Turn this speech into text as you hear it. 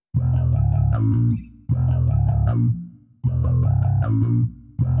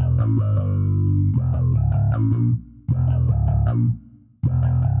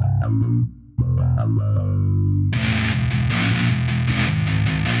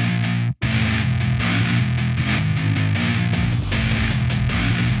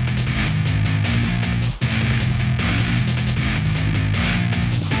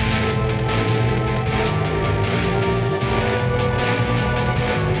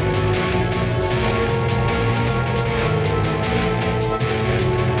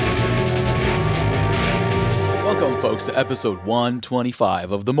Folks, to episode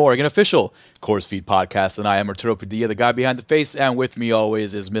 125 of the Morgan Official Course Feed Podcast, and I am Arturo Padilla, the guy behind the face, and with me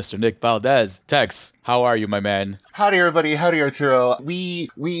always is Mr. Nick Valdez. Tex, how are you, my man? Howdy, everybody. Howdy, Arturo. We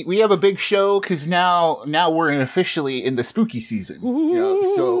have a big show because now we're officially in the spooky season.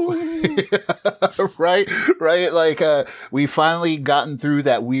 Right? Like, we finally gotten through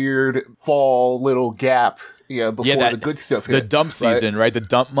that weird fall little gap. Yeah, before the good stuff hit. The dump season, right? The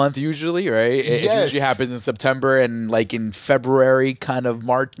dump month usually, right? It usually happens in September and like in February, kind of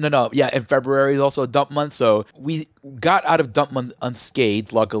March. In February is also a dump month. So we got out of dump month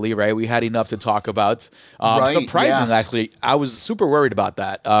unscathed, luckily, right? We had enough to talk about. Surprisingly, actually, I was super worried about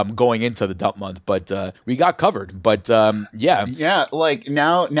that going into the dump month, but we got covered. But Yeah, like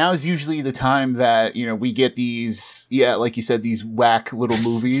now is usually the time that, we get these, like you said, these whack little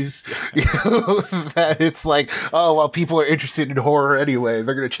movies, that it's like, oh, well, people are interested in horror anyway.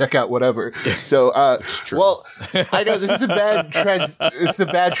 They're going to check out whatever. So, well, I know this is a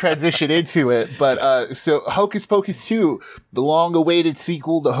bad transition into it, but so Hocus Pocus 2, the long-awaited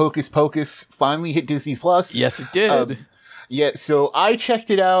sequel to Hocus Pocus, finally hit Disney Plus. Yes, it did. So I checked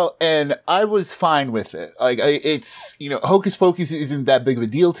it out and I was fine with it. Like, it's, Hocus Pocus isn't that big of a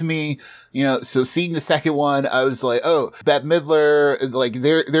deal to me. So seeing the second one, I was like, oh, Bette Midler, like,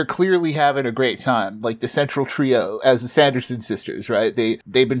 they're clearly having a great time. Like, the central trio as the Sanderson sisters, right?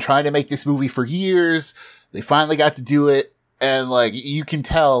 They've been trying to make this movie for years. They finally got to do it. And like, you can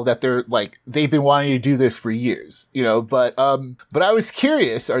tell that they've been wanting to do this for years, but I was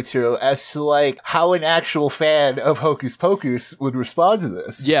curious, Arturo, as to like how an actual fan of Hocus Pocus would respond to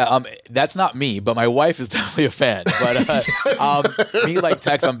this. Yeah. That's not me, but my wife is definitely a fan, but, me, like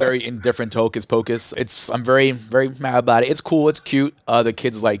Tex, I'm very indifferent to Hocus Pocus. I'm very, very mad about it. It's cool. It's cute. The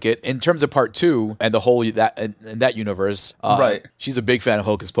kids like it. In terms of part 2 and the whole, that universe, right. She's a big fan of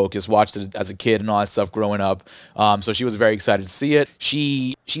Hocus Pocus, watched it as a kid and all that stuff growing up. So she was very excited to see it.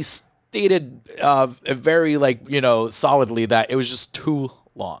 She stated very solidly that it was just too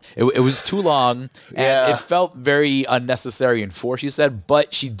long. It was too long, and it felt very unnecessary and forced, she said,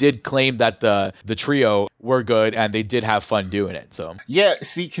 but she did claim that the trio were good and they did have fun doing it. So yeah,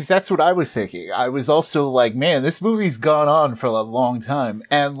 see, because that's what I was thinking. I was also like, man, this movie's gone on for a long time,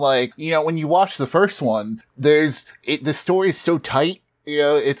 and like, when you watch the first one, the story is so tight.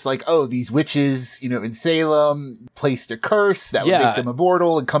 It's like, oh, these witches, in Salem placed a curse that would make them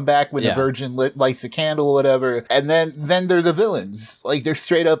immortal and come back when the virgin lights a candle or whatever. And then they're the villains. Like, they're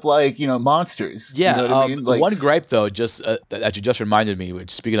straight up like, monsters. Yeah. You know what I mean? Like, one gripe, though, just that you just reminded me, which,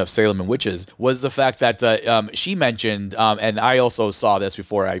 speaking of Salem and witches, was the fact that she mentioned, and I also saw this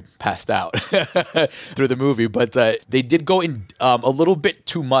before I passed out through the movie, but they did go in a little bit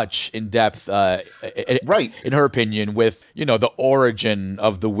too much in depth, right, in her opinion, with, the origin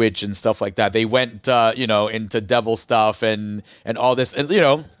of the witch and stuff like that. They went, into devil stuff and all this, and,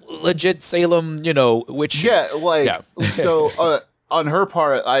 legit Salem, witch. Yeah, so, on her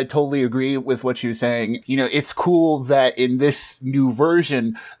part, I totally agree with what you're saying. It's cool that in this new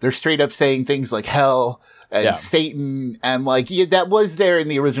version, they're straight up saying things like hell and Satan, and like, that was there in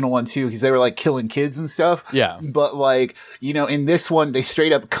the original one too, because they were like killing kids and stuff. Yeah. But like, in this one, they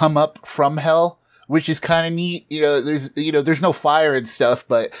straight up come up from hell, which is kind of neat. There's no fire and stuff,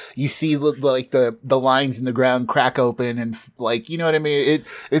 but you see like the lines in the ground crack open and like, you know what I mean?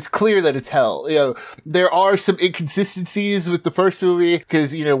 It's clear that it's hell. There are some inconsistencies with the first movie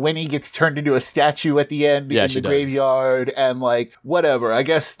because, Winnie gets turned into a statue at the end in the graveyard and like, whatever. I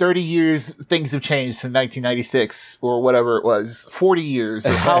guess 30 years, things have changed since 1996 or whatever it was, 40 years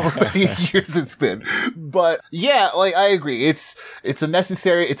or however many years it's been. But yeah, like, I agree. It's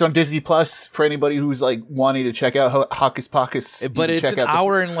unnecessary. It's on Disney Plus for anybody who's like wanting to check out Hocus Pocus. But it's an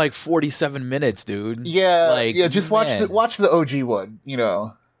hour and like 47 minutes, dude. Yeah, just watch the OG one,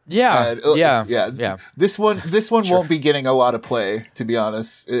 Yeah, And, yeah. This one won't be getting a lot of play, to be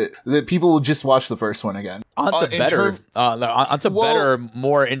honest. The people will just watch the first one again. Onto better,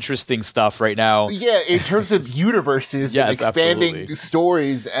 more interesting stuff right now. Yeah, in terms of universes and expanding absolutely.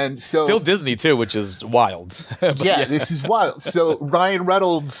 Stories, and so Still Disney too, which is wild. yeah, this is wild. So Ryan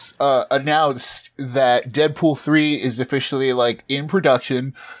Reynolds announced that Deadpool 3 is officially like in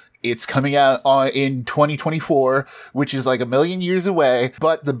production. It's coming out in 2024, which is like a million years away.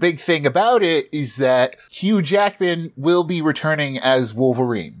 But the big thing about it is that Hugh Jackman will be returning as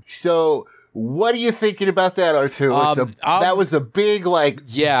Wolverine. So what are you thinking about that, R2? That was a big,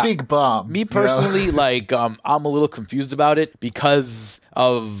 big bomb. Me personally, I'm a little confused about it because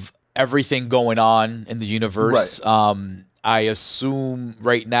of everything going on in the universe. Right. I assume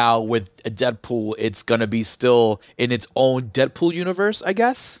right now with Deadpool, it's going to be still in its own Deadpool universe, I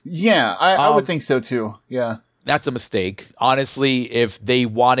guess. Yeah, I would think so too. Yeah. That's a mistake. Honestly, if they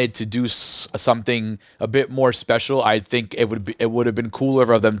wanted to do something a bit more special, I think it would have been cooler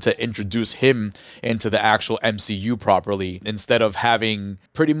for them to introduce him into the actual MCU properly instead of having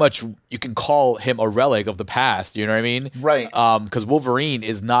pretty much, you can call him a relic of the past. You know what I mean? Right. Because Wolverine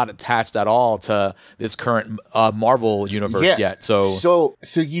is not attached at all to this current Marvel universe yet. So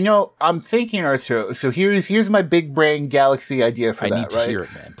I'm thinking, Arthur. So here's my big brain galaxy idea for that. I need to hear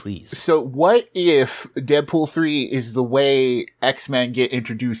it, man. Please. So what if Deadpool 3 is the way X-Men get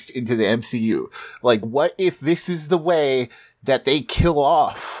introduced into the MCU? Like, what if this is the way that they kill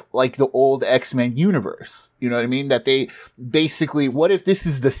off, like, the old X-Men universe? You know what I mean? That they basically, what if this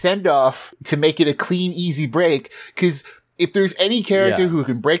is the send-off to make it a clean, easy break? Because if there's any character who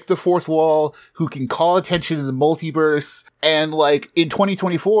can break the fourth wall, who can call attention to the multiverse, and like in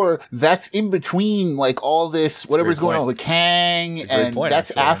 2024, that's in between like all this, whatever's going on with Kang, and that's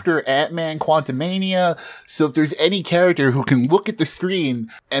after Ant-Man Quantumania. So if there's any character who can look at the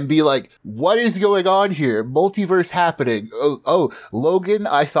screen and be like, what is going on here? Multiverse happening. Oh, Logan,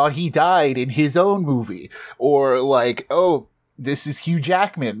 I thought he died in his own movie. Or like, oh, this is Hugh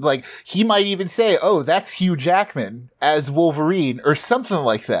Jackman. Like, he might even say, oh, that's Hugh Jackman as Wolverine or something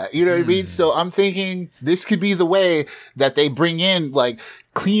like that. You know what I mean? So I'm thinking this could be the way that they bring in, like,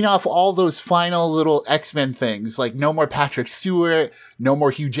 clean off all those final little X-Men things. Like, no more Patrick Stewart, no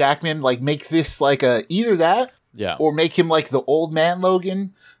more Hugh Jackman. Like, make this like either that or make him like the old man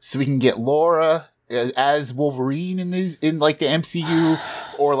Logan so we can get Laura as Wolverine in like the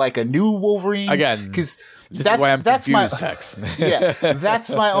MCU or like a new Wolverine. Again, because this is why I'm confused, Tex. That's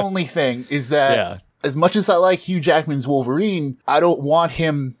my only thing is that as much as I like Hugh Jackman's Wolverine, I don't want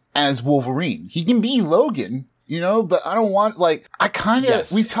him as Wolverine. He can be Logan, you know, but I don't want, like, I kind of,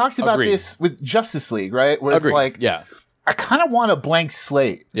 we've talked about this with Justice League, right? Where it's like, I kind of want a blank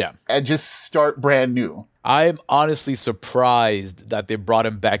slate and just start brand new. I'm honestly surprised that they brought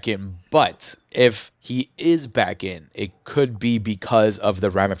him back in, but if he is back in, it could be because of the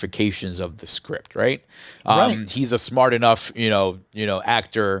ramifications of the script, right? He's a smart enough,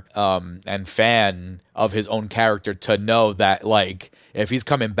 actor and fan of his own character to know that, like, if he's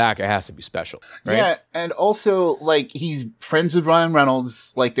coming back, it has to be special, right? Yeah, and also, like, he's friends with Ryan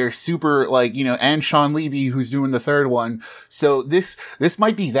Reynolds, like, they're super, like, and Sean Levy, who's doing the third one. So this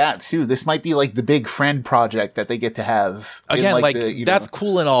might be that, too. This might be, like, the big friend project that they get to have. Again, that's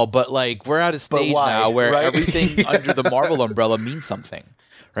cool and all, but, like, we're at a stage now where everything under the Marvel umbrella means something,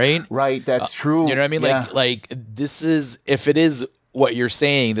 right? Right, that's true. You know what I mean? Yeah. Like, this is, if it is what you're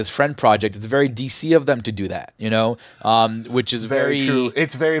saying, this friend project, it's very DC of them to do that, which is very true.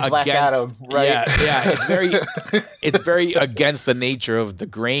 It's very Black Adam, right? Yeah, it's very against the nature of the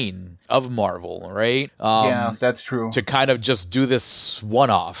grain of Marvel, right? Yeah, that's true. To kind of just do this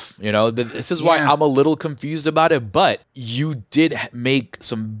one-off, this is why I'm a little confused about it, but you did make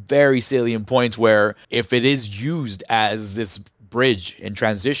some very salient points where if it is used as this bridge and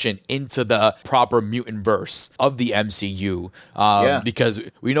transition into the proper mutant verse of the MCU, because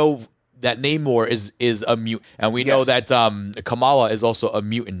we know that Namor is a mutant, and we know that Kamala is also a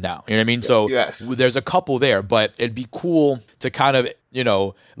mutant now. You know what I mean? So there's a couple there, but it'd be cool to kind of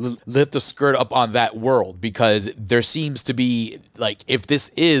lift the skirt up on that world, because there seems to be, like, if this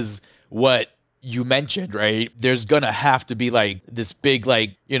is what you mentioned, right, there's gonna have to be like this big,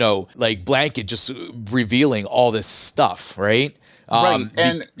 like, blanket just revealing all this stuff, right? Right,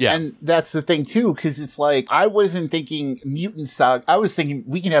 and that's the thing too, because it's like, I wasn't thinking mutant saga. I was thinking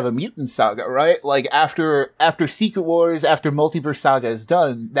we can have a mutant saga, right? Like after Secret Wars, after Multiverse Saga is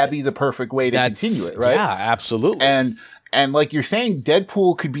done, that'd be the perfect way to continue it, right? Yeah, absolutely. And like you're saying,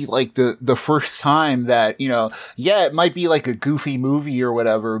 Deadpool could be like the first time that, it might be like a goofy movie or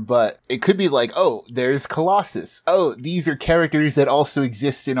whatever, but it could be like, oh, there's Colossus. Oh, these are characters that also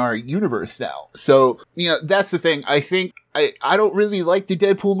exist in our universe now. So, that's the thing. I think I don't really like the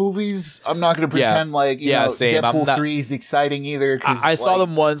Deadpool movies. I'm not going to pretend same. Deadpool 3 is exciting either. I saw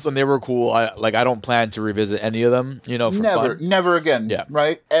them once and they were cool. I don't plan to revisit any of them, for never again. Yeah.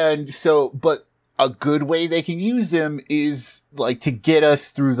 Right. And so, but a good way they can use them is like to get us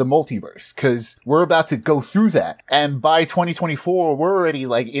through the multiverse, because we're about to go through that. And by 2024, we're already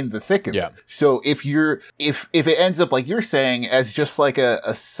like in the thick of it. So if it ends up like you're saying as just like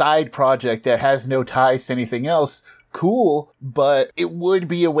a side project that has no ties to anything else, cool, but it would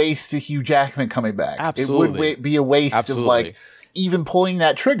be a waste of Hugh Jackman coming back. Absolutely. It would be a waste of like even pulling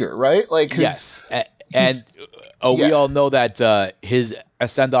that trigger, right? Like, yes. And we all know that his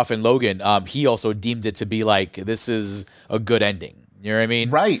send off in Logan, he also deemed it to be like, this is a good ending. You know what I mean?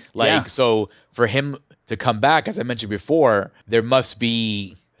 Right. Like, so for him to come back, as I mentioned before, there must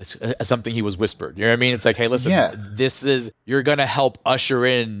be something he was whispered. You know what I mean? It's like, hey, listen, you're going to help usher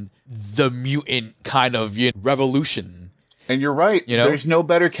in the mutant kind of revolution. And you're right. There's no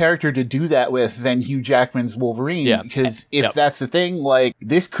better character to do that with than Hugh Jackman's Wolverine. Yeah. Because if that's the thing, like,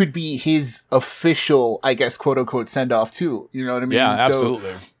 this could be his official, I guess, quote unquote, send off too. You know what I mean? Yeah,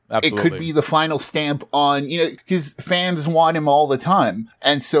 absolutely. It could be the final stamp on, because fans want him all the time.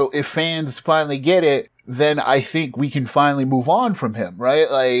 And so if fans finally get it, then I think we can finally move on from him,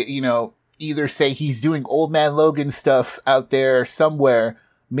 right? Like, either say he's doing Old Man Logan stuff out there somewhere.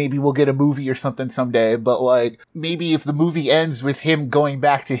 Maybe we'll get a movie or something someday, but like maybe if the movie ends with him going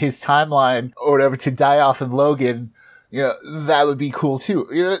back to his timeline or whatever to die off in Logan, that would be cool too.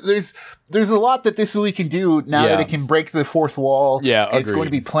 There's a lot that this movie can do now that it can break the fourth wall. Yeah, and it's going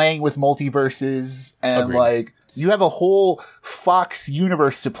to be playing with multiverses and like you have a whole Fox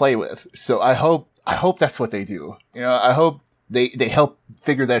universe to play with. So I hope that's what they do. I hope they help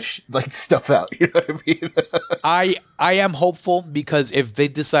figure that stuff out. You know what I mean? I am hopeful because if they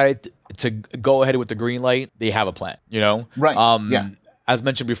decide to go ahead with the green light, they have a plan. Right. As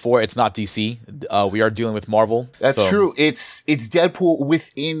mentioned before, it's not DC. We are dealing with Marvel. That's true. It's Deadpool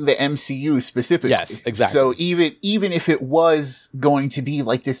within the MCU specifically. Yes, exactly. So even if it was going to be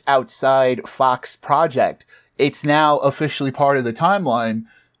like this outside Fox project, it's now officially part of the timeline.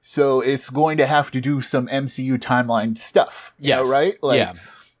 So it's going to have to do some MCU timeline stuff. Yes. Right? Like,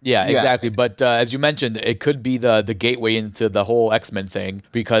 yeah, exactly. But as you mentioned, it could be the gateway into the whole X-Men thing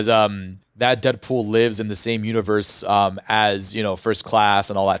because that Deadpool lives in the same universe as, First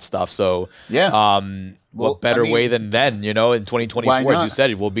Class and all that stuff. So what better way than then, in 2024, as you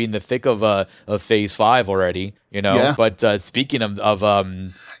said, we'll be in the thick of Phase 5 already, But speaking of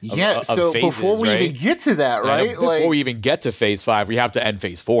so phases, before we even get to that, right? Before we even get to Phase 5, we have to end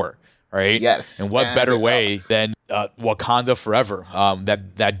Phase 4, right? Yes. And what better way than Wakanda Forever,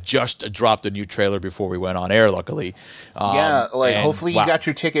 that just dropped a new trailer before we went on air, luckily. Hopefully you got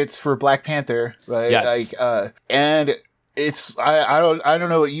your tickets for Black Panther, right? Yes. And it's I don't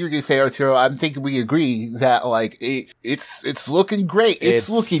know what you're gonna say, Arturo. I'm thinking we agree that it's looking great. It's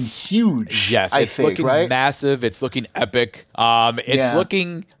looking huge. Yes, it's looking massive. It's looking epic. It's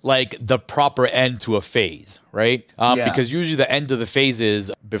looking like the proper end to a phase, right? Because usually the end of the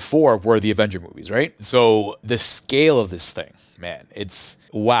phases before were the Avenger movies, right? So the scale of this thing, man, it's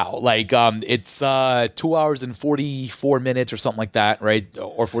wow. It's 2 hours and 44 minutes or something like that, right?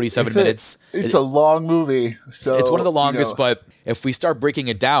 Or 47 minutes. It's a long movie. So it's one of the longest, but if we start breaking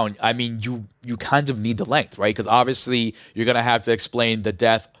it down, I mean, you kind of need the length, right? Because obviously you're going to have to explain the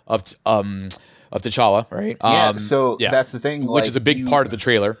death of T'Challa, right? That's the thing. Which is a big part of the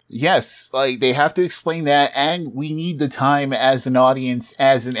trailer. Yes. They have to explain that, and we need the time as an audience,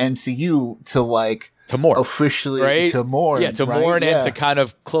 as an MCU to mourn. Officially, right? To mourn. Yeah, to mourn and to kind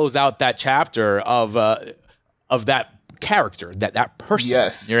of close out that chapter of that character, that person.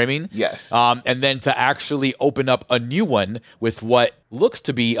 Yes. You know what I mean? Yes. And then to actually open up a new one with what looks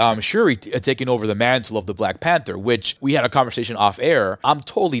to be Shuri taking over the mantle of the Black Panther, which we had a conversation off air. I'm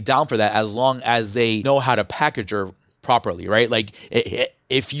totally down for that as long as they know how to package her properly, right?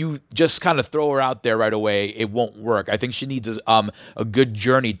 If you just kind of throw her out there right away, it won't work. I think she needs a good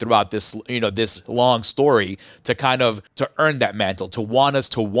journey throughout this, this long story to earn that mantle, to want us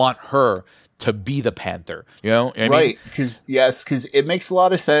to want her to be the Panther, right? Because it makes a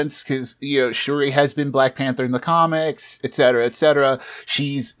lot of sense. Because Shuri has been Black Panther in the comics, et cetera, et cetera.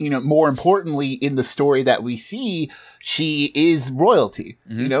 She's more importantly in the story that we see, she is royalty.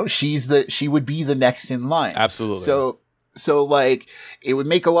 Mm-hmm. She would be the next in line. Absolutely. So it would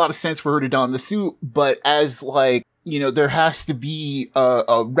make a lot of sense for her to don the suit, but as there has to be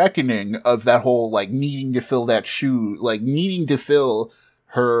a reckoning of that whole, like, needing to fill that shoe, like, needing to fill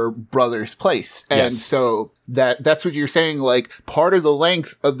her brother's place. And so that's what you're saying. Like, part of the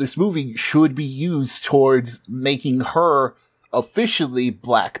length of this movie should be used towards making her officially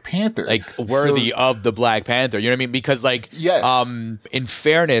Black Panther, like worthy of the Black Panther. You know what I mean? Because like, in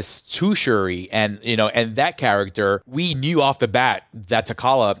fairness to Shuri and and that character, we knew off the bat that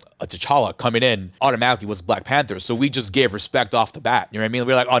T'Challa coming in automatically was Black Panther. So we just gave respect off the bat. You know what I mean?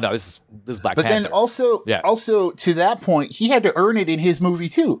 We're like, oh no, this is Black Panther. But then also to that point, he had to earn it in his movie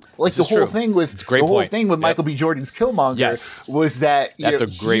too. Like the whole thing with Michael B. Jordan's Killmonger was that that's a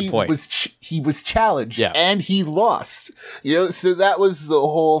great point. He was challenged and he lost. So that was the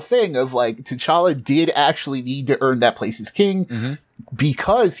whole thing of like T'Challa did actually need to earn that place as king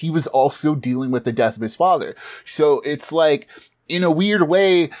because he was also dealing with the death of his father. So it's like, in a weird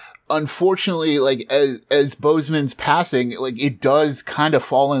way, unfortunately, like as Boseman's passing, like it does kind of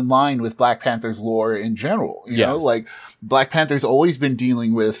fall in line with Black Panther's lore in general. You know, like Black Panther's always been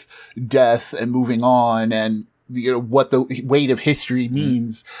dealing with death and moving on and what the weight of history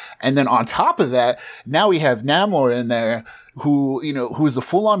means. And then on top of that, now we have Namor in there who's a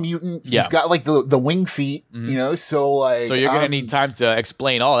full on mutant. He's got like the wing feet, so like. So you're going to need time to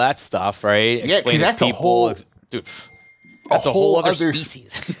explain all that stuff, right? Explain that's people. A whole. Dude. That's a whole other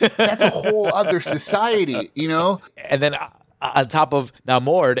species. That's a whole other society, And then on top of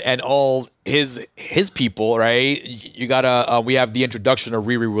Namor and all his people, right? You gotta we have the introduction of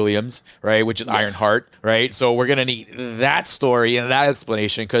Riri Williams, right, which is Ironheart, right? So we're gonna need that story and that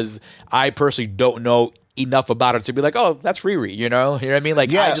explanation because I personally don't know enough about it to be like, oh, that's Riri, you know what I mean? Like,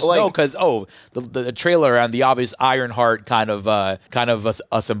 I just know because the trailer and the obvious Ironheart kind of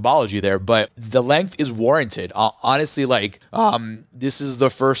a symbology there, but the length is warranted. Honestly, like, this is the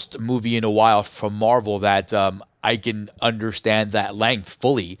first movie in a while from Marvel that I can understand that length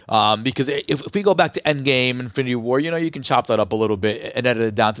fully. Because if we go back to Endgame, Infinity War, you can chop that up a little bit and edit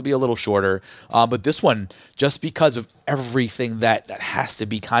it down to be a little shorter. But this one, just because of everything that has to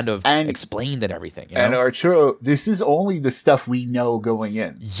be kind of explained and everything. And Arturo, this is only the stuff we know going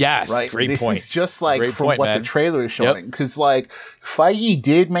in. Yes, right? Great point. This is just like from what the trailer is showing. Because like Feige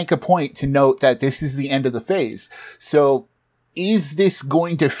did make a point to note that this is the end of the phase. So is this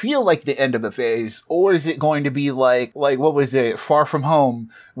going to feel like the end of a phase, or is it going to be like what was it, Far From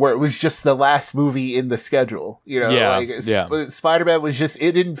Home, where it was just the last movie in the schedule? Spider-Man was just,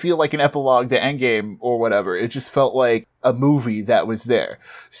 it didn't feel like an epilogue to Endgame or whatever. It just felt like a movie that was there.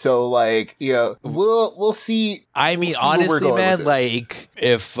 So like, we'll see. I mean, honestly, man, like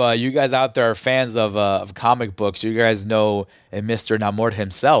if you guys out there are fans of comic books, you guys know Mr. Namor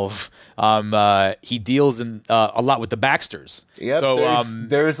himself. He deals in a lot with the Baxters. Yep, so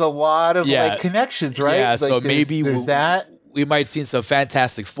there's a lot of like connections, right? Yeah, like, so maybe there's that. We might see some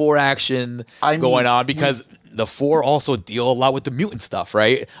Fantastic Four action going on because the Four also deal a lot with the mutant stuff,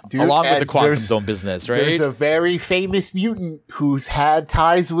 right? Dude, along with the Quantum Zone business, right? There's a very famous mutant who's had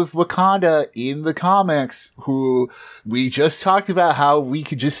ties with Wakanda in the comics who we just talked about how we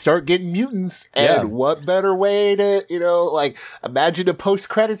could just start getting mutants. And what better way to, like imagine a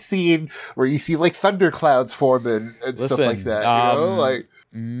post-credit scene where you see like thunderclouds forming and stuff like that,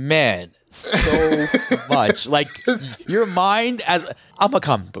 Man, so much. Like, your mind I'm a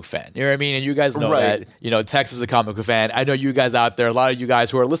comic book fan, you know what I mean? And you guys know that, Tex is a comic book fan. I know you guys out there, a lot of you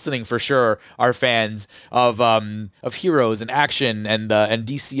guys who are listening for sure are fans of heroes and action and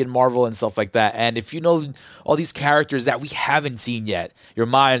DC and Marvel and stuff like that. And if you know all these characters that we haven't seen yet, your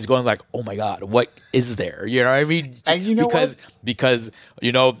mind's going like, oh my God, what is there? You know what I mean? And because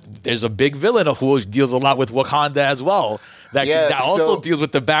there's a big villain who deals a lot with Wakanda as well. That also deals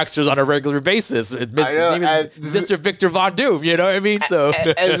with the Baxters on a regular basis. Mr. Victor Von Doom, you know what I mean? So,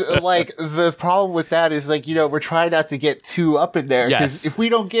 and like the problem with that is like, we're trying not to get too up in there because if we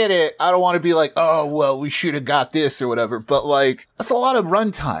don't get it, I don't want to be like, oh well, we should have got this or whatever. But like, that's a lot of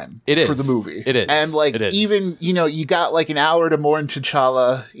runtime for the movie. It is, and like even you got like an hour to mourn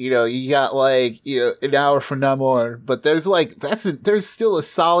T'Challa. You got like an hour for Namor, but there's like there's still a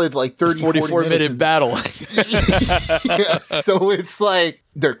solid like 44 minute battle. So it's like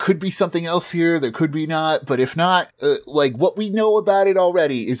there could be something else here, there could be not, but if not, like what we know about it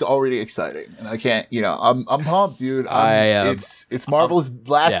already is already exciting, and I can't, I'm pumped, dude. It's Marvel's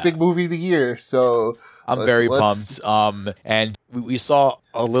last big movie of the year, so I'm very pumped. And we saw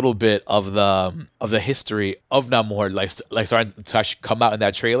a little bit of the history of Namor, like starting to come out in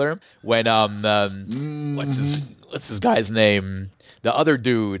that trailer when what's this guy's name? The other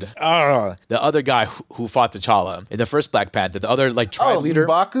dude, the other guy who fought T'Challa in the first Black Panther, the other like tribe leader.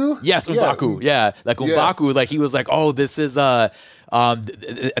 M'Baku? Yes, M'Baku. Yeah, like M'Baku. Like he was like, oh, this is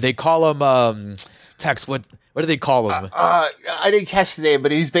they call him Tex. What do they call him? I didn't catch the name,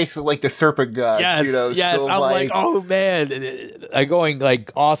 but he's basically like the serpent god. Yes, you know? yes. So, I'm like, oh man, I'm going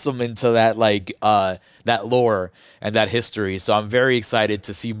like awesome into that like that lore and that history. So I'm very excited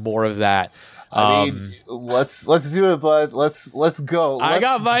to see more of that. I mean, let's do it, bud. Let's go. I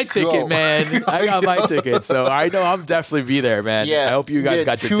got my ticket, man. I got my ticket, so I know I'm definitely be there, man. Yeah, I hope you guys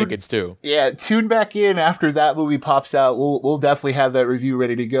got your tickets too. Yeah, tune back in after that movie pops out. We'll definitely have that review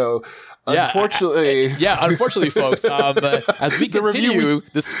ready to go. Unfortunately, unfortunately, folks. As we continue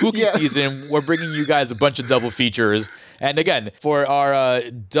the spooky season, we're bringing you guys a bunch of double features. And again, for our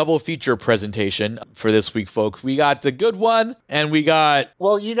double feature presentation for this week, folks, we got the good one, and we got.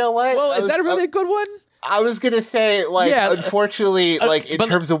 Well, you know what? Well, is that really a good one? I was gonna say, like, unfortunately, like in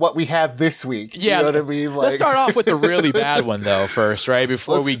terms of what we have this week. Yeah, you know what I mean. Like, let's start off with the really bad one, though, first, right?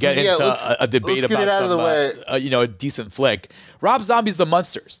 Before we get into a debate about some, a decent flick. Rob Zombie's The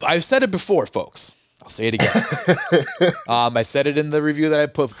Munsters. I've said it before, folks. I'll say it again. I said it in the review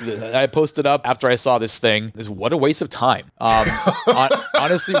that I posted up after I saw this thing. What a waste of time.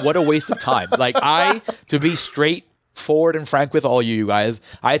 Honestly, what a waste of time. Like to be straightforward and frank with all you guys,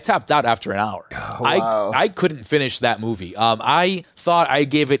 I tapped out after an hour. Wow. I couldn't finish that movie. I thought I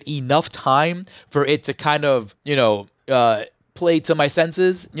gave it enough time for it to kind of, play to my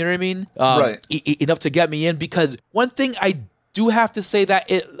senses. You know what I mean? Right. Enough to get me in, because one thing I do have to say that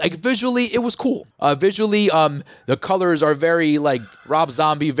visually it was cool. Visually, the colors are very like Rob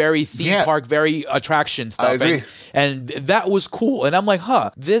Zombie, very theme park, very attraction stuff. I agree. And that was cool. And I'm like,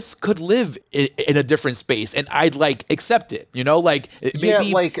 this could live in a different space, and I'd like accept it. You know, like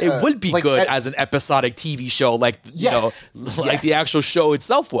maybe it would be good as an episodic TV show, like the actual show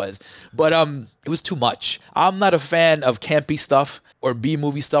itself was. But it was too much. I'm not a fan of campy stuff or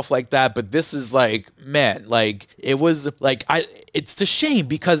B-movie stuff like that, but this is like, man, like it was like it's a shame,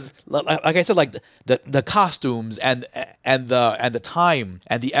 because like I said, like the costumes and the time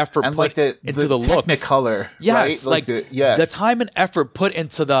and the effort and put into the looks, Technicolor, yes, right? the time and effort put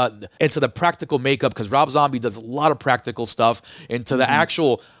into the practical makeup, because Rob Zombie does a lot of practical stuff, into the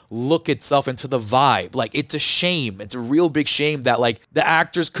actual look itself, into the vibe. Like, it's a shame. It's a real big shame that like the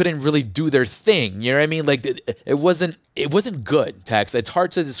actors couldn't really do their thing. You know what I mean? Like it wasn't good, Tex. It's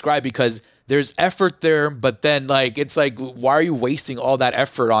hard to describe, because there's effort there, but then like it's like, why are you wasting all that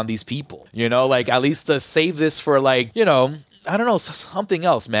effort on these people? You know, like at least to save this for like, I don't know, something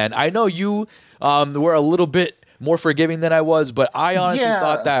else, man. I know you were a little bit more forgiving than I was, but I honestly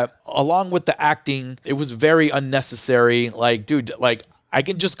thought that along with the acting, it was very unnecessary. Like, dude, like I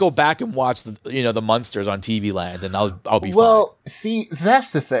can just go back and watch the Munsters on TV Land, and I'll be fine. Well, see,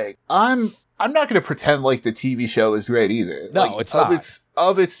 that's the thing. I'm not going to pretend like the TV show is great either. No, like, it's not.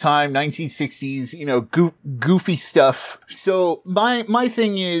 Of its time, 1960s, goofy stuff. So my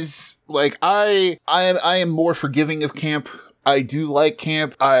thing is, like, I am more forgiving of camp. I do like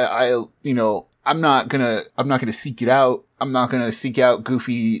camp. I'm not gonna seek it out. I'm not gonna seek out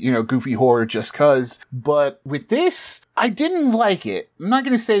goofy horror just cause. But with this, I didn't like it. I'm not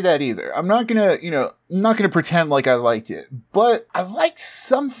gonna say that either. I'm not gonna pretend like I liked it. But I liked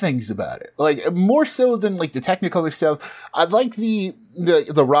some things about it. Like, more so than like the Technicolor stuff. I like the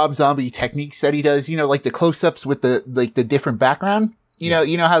Rob Zombie techniques that he does, like the close-ups with the different background. You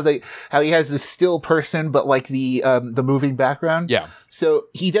know how he has the still person, but like the moving background. Yeah. So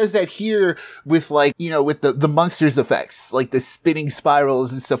he does that here with like, with the Munsters effects, like the spinning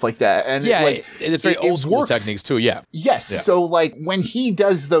spirals and stuff like that. And it's very old school techniques too. Yeah. Yes. Yeah. So like when he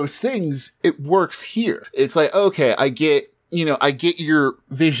does those things, it works here. It's like, okay, I get your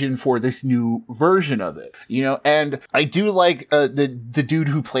vision for this new version of it, and I do like, the dude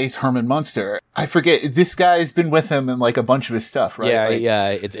who plays Herman Munster. I forget, this guy's been with him in like a bunch of his stuff, right? Yeah,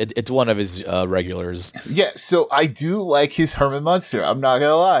 it's one of his regulars. Yeah, so I do like his Herman Munster. I'm not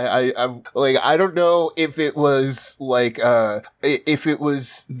gonna lie. I'm like, I don't know if it was like, if it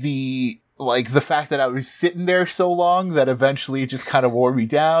was the fact that I was sitting there so long that eventually it just kind of wore me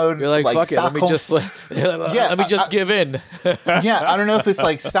down. You're like, fuck Stockholm, let me just give in. Yeah, I don't know if it's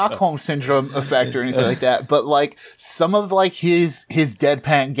like Stockholm Syndrome effect or anything like that, but like some of like his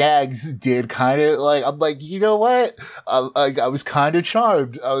deadpan gags did kind of like, I'm like, you know what? I was kind of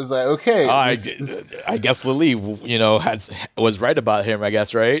charmed. I was like, okay. I guess Lily, was right about him, I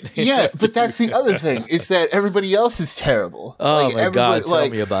guess, right? Yeah, but that's the other thing, is that everybody else is terrible. Oh my God, tell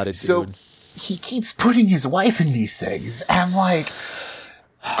me about it, dude. So, he keeps putting his wife in these things, and like,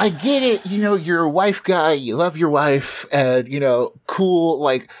 I get it. You're a wife guy. You love your wife, and cool.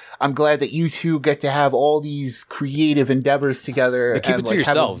 Like, I'm glad that you two get to have all these creative endeavors together. But keep it to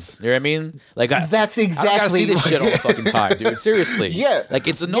yourselves. You know what I mean? Like, that's exactly. I don't gotta see this shit all the fucking time, dude. Seriously. Yeah. Like,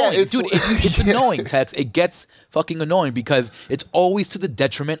 it's annoying, dude. It's annoying, Tex. It gets fucking annoying because it's always to the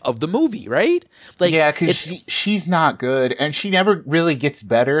detriment of the movie, right? Like, yeah, because she's not good, and she never really gets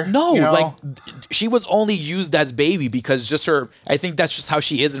better. No, like, she was only used as baby because just her. I think that's just how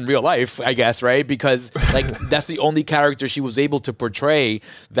she is in real life, I guess, right? Because like that's the only character she was able to portray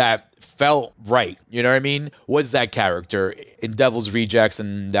that felt right. You know what I mean? Was that character in Devil's Rejects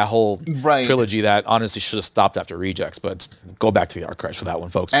and that whole trilogy that honestly should have stopped after Rejects, but go back to the archives for that one,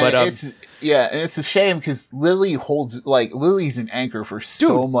 folks. And but and it's a shame because Lily's an anchor for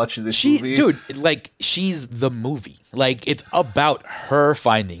so much of this movie. Dude, like, she's the movie. Like, it's about her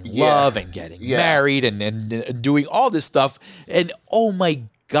finding love and getting married and doing all this stuff. And oh my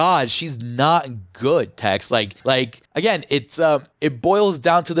God, she's not good, Tex. Like again, it boils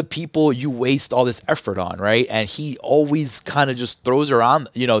down to the people you waste all this effort on, right? And he always kind of just throws her on,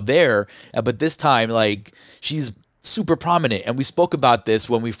 there. But this time, like, she's super prominent, and we spoke about this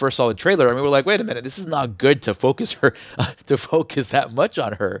when we first saw the trailer, and we were like, wait a minute, this is not good to focus that much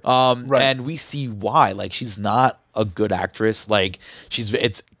on her. And we see why. Like, she's not a good actress. Like,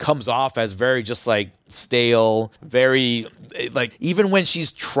 it comes off as very just like stale, very like, even when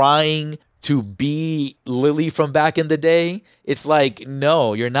she's trying to be Lily from back in the day, it's like,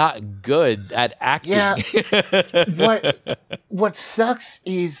 no, you're not good at acting. Yeah. What sucks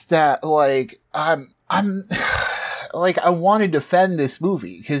is that, like, I'm like, I want to defend this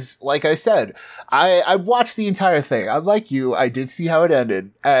movie because, like I said, I watched the entire thing. Unlike you, I did see how it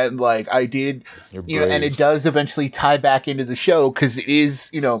ended, and like I did, and it does eventually tie back into the show because it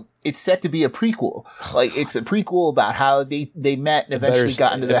is, it's set to be a prequel. Like, it's a prequel about how they met and eventually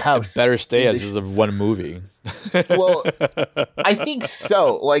got into the house. It better stay as just one movie. Well, I think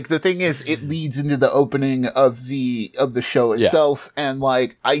so. Like, the thing is, it leads into the opening of the show itself, and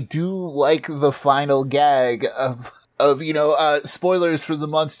like, I do like the final gag of spoilers for the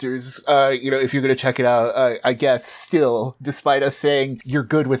Munsters, if you're going to check it out, I guess, still, despite us saying you're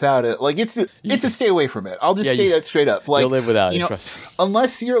good without it. Like, it's a stay away from it. I'll just say that straight up. Like, you'll live without it, trust me.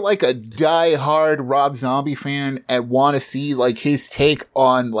 Unless you're like a die-hard Rob Zombie fan and want to see like his take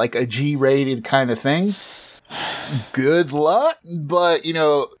on like a G-rated kind of thing, good luck. But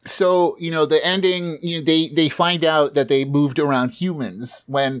the ending, they find out that they moved around humans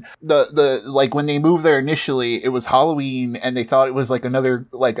when when they moved there initially, it was Halloween and they thought it was like another,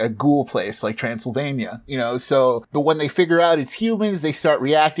 like a ghoul place like Transylvania, but when they figure out it's humans, they start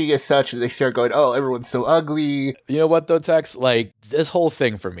reacting as such, and they start going, oh, everyone's so ugly. You know what though, Tex? Like, this whole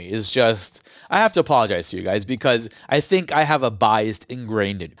thing for me is just, I have to apologize to you guys because I think I have a bias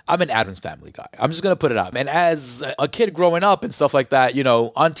ingrained in me. I'm an Addams Family guy. I'm just going to put it out. And as a kid growing up and stuff like that,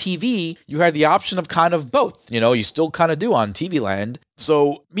 on TV, you had the option of kind of both. You still kind of do on TV land.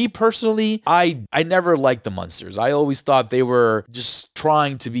 So me personally, I never liked the Munsters. I always thought they were just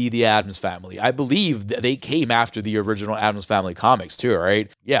trying to be the Addams Family. I believe that they came after the original Addams Family comics too,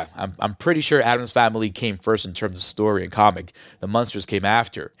 right? Yeah, I'm pretty sure Addams Family came first in terms of story and comic. The Munsters came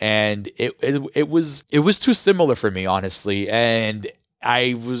after, and it was too similar for me, honestly. And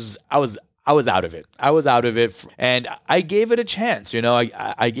I was out of it. And I gave it a chance.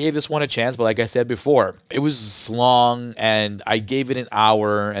 I gave this one a chance, but like I said before, it was long, and I gave it an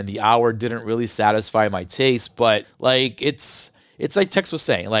hour, and the hour didn't really satisfy my taste. But like, it's like Tex was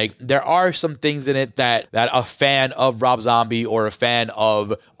saying, like, there are some things in it that a fan of Rob Zombie or a fan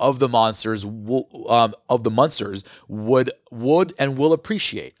of the Munsters would and will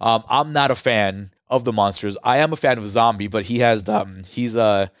appreciate. I'm not a fan of the Munsters. I am a fan of Zombie, but he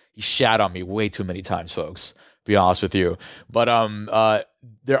shat on me way too many times, folks. Be honest with you. But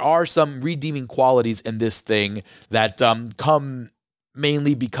there are some redeeming qualities in this thing that come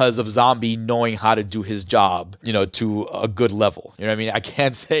mainly because of Zombie knowing how to do his job, to a good level. You know what I mean? I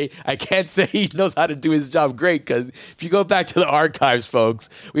can't say he knows how to do his job great, because if you go back to the archives, folks,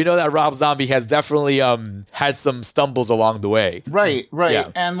 we know that Rob Zombie has definitely had some stumbles along the way. Right. Yeah.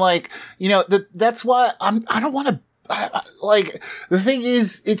 And like, that's why I don't want to. Like, the thing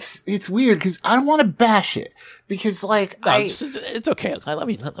is, it's weird because I don't want to bash it, because like, it's okay. Let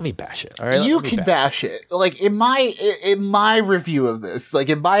me bash it. All right, you can bash it. Like, in my review of this, like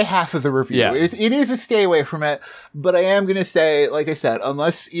in my half of the review, it is a stay away from it. But I am gonna say, like I said,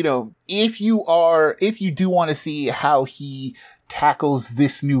 unless if you do want to see how he tackles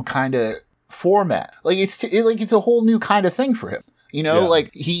this new kind of format, like it's a whole new kind of thing for him. You know, Yeah.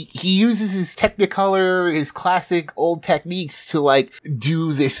 like he uses his Technicolor, his classic old techniques to like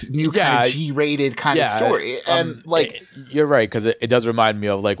do this new kind of G-rated kind of story. And like, you're right, because it does remind me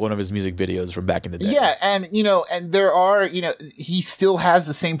of like one of his music videos from back in the day. Yeah, and you know, and there are, you know, he still has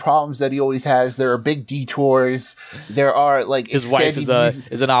the same problems that he always has. There are big detours. There are like his wife is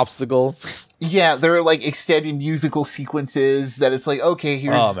an obstacle. Yeah, there are like extended musical sequences that it's like, okay,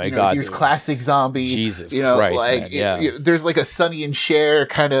 here's classic zombie. Jesus Christ, like man, there's like a Sonny and Cher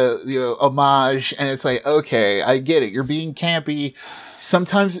kind of homage, and it's like, okay, I get it. You're being campy.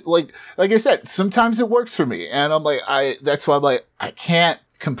 Sometimes, like I said, sometimes it works for me, and I'm like, that's why I'm like, I can't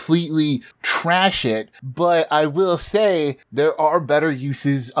completely trash it, but I will say there are better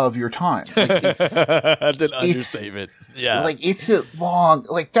uses of your time. Like it's an understatement. Yeah. Like it's a long,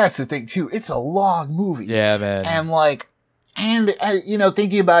 like that's the thing too. It's a long movie. Yeah, man. And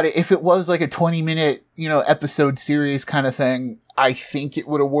thinking about it, if it was like a 20-minute, episode series kind of thing, I think it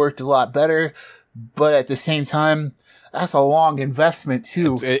would have worked a lot better. But at the same time, that's a long investment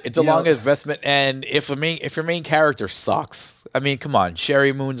too. It's a long investment, and if your main character sucks, I mean, come on,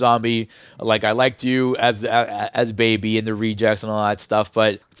 Sherry Moon Zombie. Like, I liked you as Baby and the Rejects and all that stuff,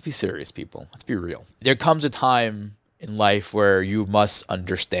 but let's be serious, people. Let's be real. There comes a time in life where you must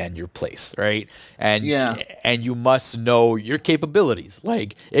understand your place, right? And you must know your capabilities.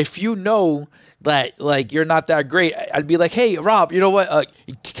 Like, if you know that like you're not that great, I'd be like, hey Rob, you know what,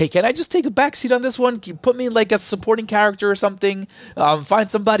 can I just take a backseat on this one? Can you put me like a supporting character or something? Find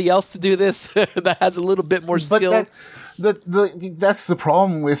somebody else to do this that has a little bit more skill. That's the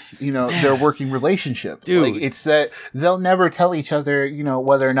problem with, their working relationship. Dude. Like, it's that they'll never tell each other,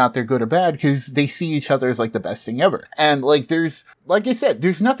 whether or not they're good or bad, because they see each other as like the best thing ever. And like, like I said,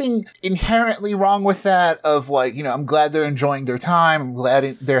 there's nothing inherently wrong with that of like, I'm glad they're enjoying their time. I'm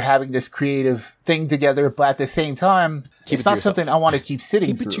glad they're having this creative thing together, but at the same time, it's not something I want to keep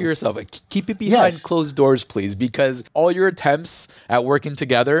sitting through. Keep it to yourself. Keep it behind closed doors, please, because all your attempts at working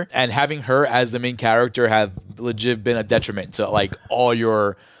together and having her as the main character have legit been a detriment to like all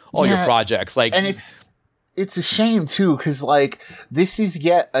your projects. Like, and it's a shame too, because like this is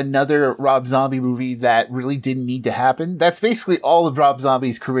yet another Rob Zombie movie that really didn't need to happen. That's basically all of Rob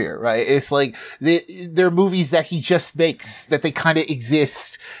Zombie's career, right? It's like they're movies that he just makes, that they kind of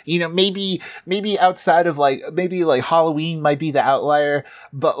exist. Maybe outside of maybe Halloween might be the outlier,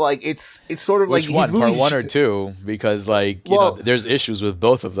 but like it's sort of which like one, part 1 or 2, because like there's issues with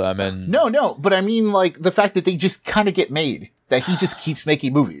both of them. And no, but I mean like the fact that they just kind of get made. That he just keeps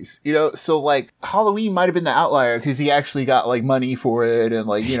making movies, so like Halloween might have been the outlier because he actually got like money for it, and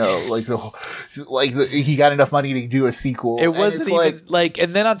like he got enough money to do a sequel. It wasn't even like,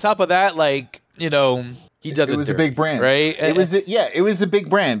 and then on top of that, like he does it. It was a big brand, right? It was a big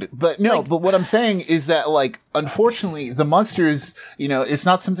brand. But no, but what I'm saying is that like unfortunately, the Munsters, it's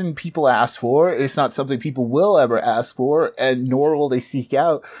not something people ask for. It's not something people will ever ask for, and nor will they seek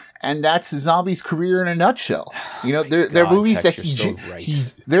out. And that's Zombie's career in a nutshell. There are movies that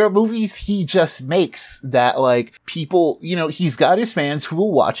there are movies he just makes that like people, he's got his fans who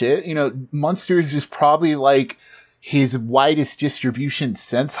will watch it. Munsters is probably like his widest distribution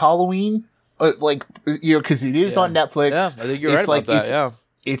since Halloween. Because it is on Netflix. Yeah, I think you're right about that. Yeah.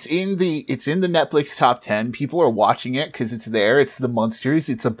 It's in the Netflix top 10. People are watching it because it's there. It's the Munsters.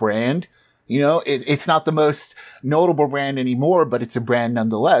 It's a brand. It's not the most notable brand anymore, but it's a brand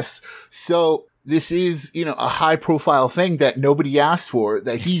nonetheless. So this is, a high profile thing that nobody asked for,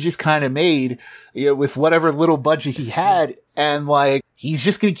 that he just kind of made, with whatever little budget he had. And like, he's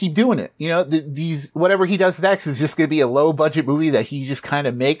just going to keep doing it. Whatever he does next is just going to be a low budget movie that he just kind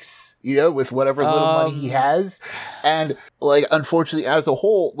of makes, with whatever little money he has. And like, unfortunately, as a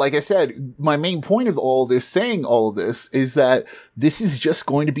whole, like I said, my main point of saying all of this is that this is just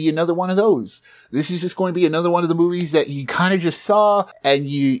going to be another one of those. This is just going to be another one of the movies that you kind of just saw and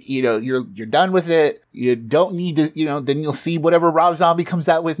you're done with it. You don't need to, then you'll see whatever Rob Zombie comes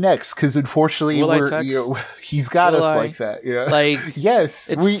out with next. Cause unfortunately, he's got us like that. Like,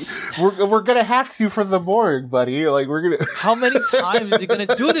 yes, we're going to have to for the morgue, buddy. Like how many times is he going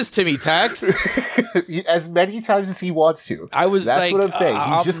to do this to me, Tex? As many times as he wants to. That's like, what I'm saying.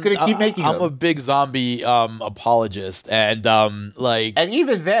 He's just going to keep making them. I'm a big zombie, apologist. And, and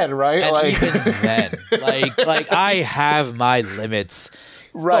even then, right? Even then, like I have my limits.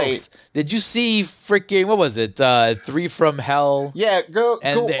 Right. Folks, did you see freaking, what was it? 3 from Hell? Yeah, go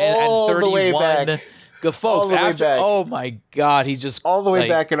all 31, the way back. Good folks, all the way back. Oh my God, he just all the way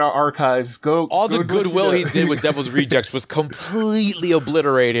back in our archives. All the goodwill he did with Devil's Rejects was completely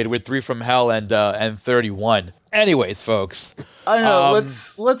obliterated with 3 from Hell and 31. Anyways, folks, I know.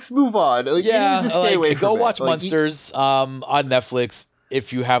 Let's move on. Yeah, stay away from go it. watch Munsters on Netflix.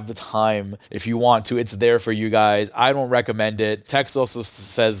 If you have the time, if you want to, it's there for you guys. I don't recommend it. Tex also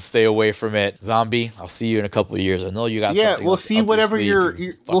says stay away from it. Zombie, I'll see you in a couple of years. I know you got something. Yeah, we'll see whatever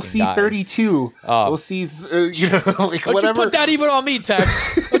we'll see die. 32. We'll see, like don't whatever. You put that evil on me,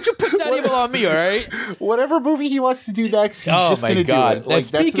 Tex. Don't you put that evil on me, all right? Whatever movie he wants to do next, he's just going to do it. Like,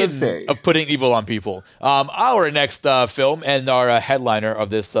 speaking that's what I'm saying. of putting evil on people, our next film and our headliner of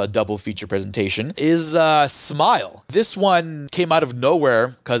this double feature presentation is Smile. This one came out of nowhere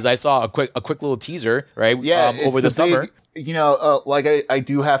because I saw a quick little teaser, right? Yeah, over the summer. Like I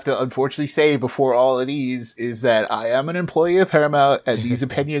do have to unfortunately say before all of these is that I am an employee of Paramount and these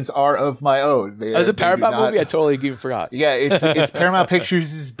opinions are of my own. As a Paramount movie, I totally even forgot. Yeah, it's Paramount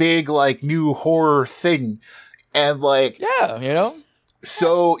Pictures' big like new horror thing, and like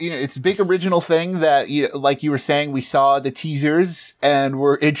So, it's a big original thing that, like you were saying, we saw the teasers and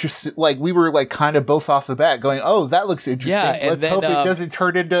we're interested, like, we were, like, kind of both off the bat going, oh, that looks interesting. Yeah, Let's hope it doesn't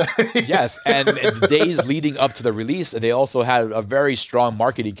turn into... Yes, and the days leading up to the release, they also had a very strong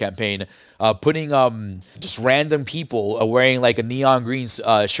marketing campaign, putting just random people wearing, like, a neon green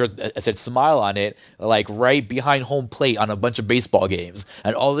shirt that said Smile on it, like, right behind home plate on a bunch of baseball games.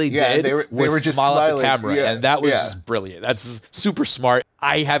 And all they did was just smile smiling at the camera, and that was just brilliant. That's just super smart.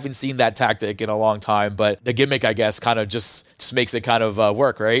 I haven't seen that tactic in a long time, but the gimmick, I guess, kind of just makes it kind of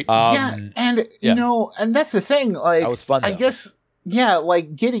work, right? And that's the thing. Like, that was fun, I guess,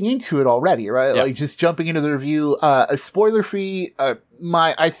 like getting into it already, right? Yeah. Like just jumping into the review, a spoiler free.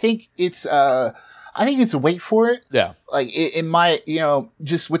 I think it's a wait for it. Yeah. Like in my,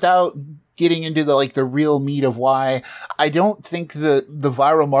 just without getting into the real meat of why I don't think the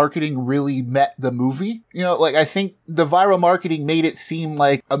viral marketing really met the movie. I think the viral marketing made it seem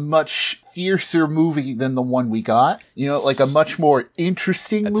like a much fiercer movie than the one we got. Like a much more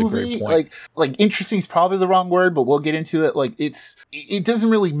interesting That's movie. A great point. Like interesting is probably the wrong word, but we'll get into it. Like it doesn't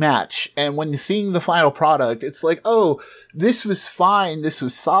really match. And when you're seeing the final product, it's like, oh, this was fine. This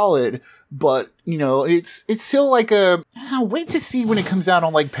was solid. But, it's still like wait to see when it comes out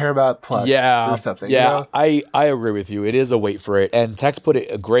on like Paramount Plus or something. Yeah, I agree with you. It is a wait for it. And Tex put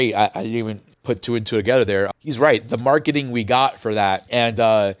it great. I didn't even put two and two together there. He's right. The marketing we got for that and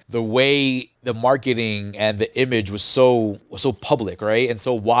the way the marketing and the image was so public, right? And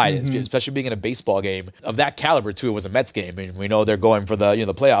so wide, especially being in a baseball game of that caliber too. It was a Mets game, and we know they're going for the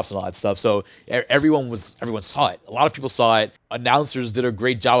the playoffs and all that stuff. So everyone saw it. A lot of people saw it. Announcers did a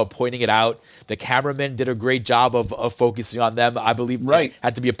great job of pointing it out. The cameraman did a great job of focusing on them. I believe it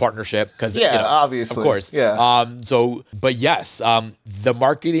had to be a partnership because obviously, of course, yeah. But yes, the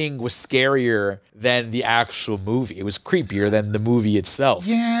marketing was scarier than the actual movie. It was creepier than the movie itself.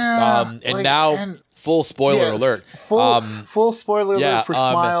 Yeah. Full spoiler alert. Full spoiler alert for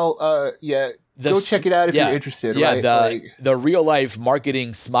Smile. Go check it out if you're interested. Yeah, right? the real life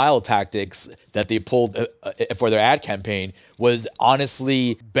marketing Smile tactics that they pulled for their ad campaign was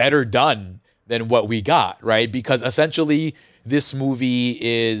honestly better done than what we got, right? Because essentially this movie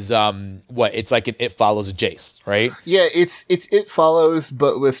is it's like an It Follows Jace, right? Yeah, it's It Follows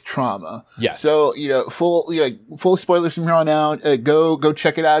but with trauma. Yes. So full spoilers from here on out. Go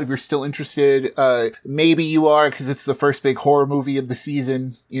check it out if you're still interested. Maybe you are because it's the first big horror movie of the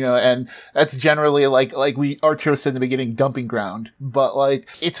season. And that's generally like Arturo said in the beginning, dumping ground. But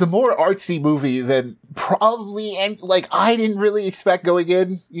it's a more artsy movie than probably I didn't really expect going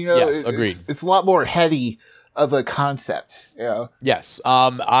in. Yes, agreed. It's a lot more heady of a concept. Yes,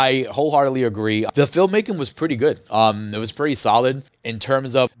 I wholeheartedly agree. The filmmaking was pretty good. It was pretty solid in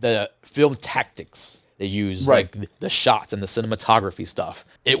terms of the film tactics they used, like the shots and the cinematography stuff.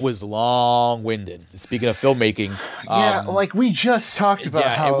 It was long-winded. Speaking of filmmaking, we just talked about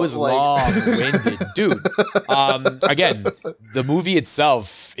how it was long-winded, dude. Again, the movie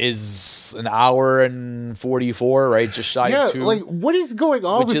itself is an hour and 44, right? Just shy of 2. What is going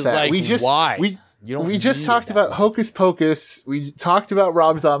on with that? Why? We just talked about Hocus Pocus. We talked about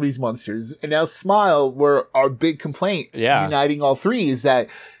Rob Zombie's Munsters. And now Smile, where our big complaint uniting all three is that,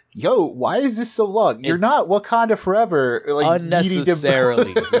 why is this so long? You're not Wakanda Forever.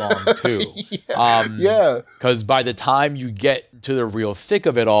 Unnecessarily long, too. Because by the time you get to the real thick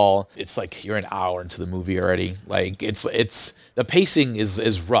of it all, it's like you're an hour into the movie already. It's the pacing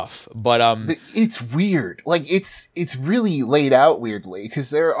is rough, but it's weird. It's really laid out weirdly because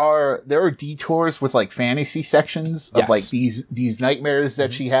there are detours with fantasy sections of these nightmares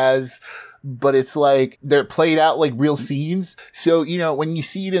that she has. but it's like they're played out like real scenes. So, when you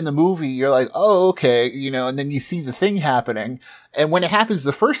see it in the movie, you're like, oh, okay, and then you see the thing happening. And when it happens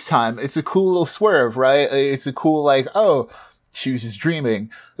the first time, it's a cool little swerve, right? It's a cool, like, oh, she was just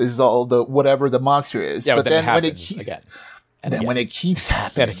dreaming. This is all the whatever the monster is. Yeah, but then it happens again. And then when it keeps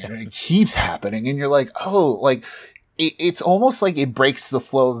happening, and you're like, oh, like, it's almost like it breaks the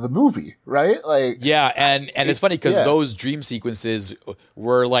flow of the movie, right? Like, yeah, and it's funny because those dream sequences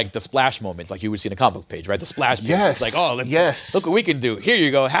were like the splash moments, like you would see in a comic book page, right? The splash moments, like, oh, look what we can do. Here you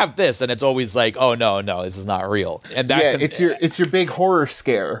go, have this, and it's always like, oh no, this is not real. And that it's your big horror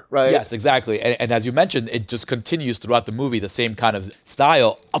scare, right? Yes, exactly. And as you mentioned, it just continues throughout the movie, the same kind of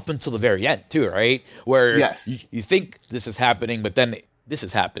style up until the very end, too, right? Where you think this is happening, but then this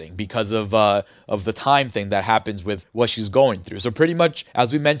is happening because of the time thing that happens with what she's going through. So pretty much,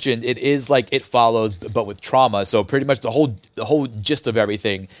 as we mentioned, it is like It Follows, but with trauma. So pretty much the whole gist of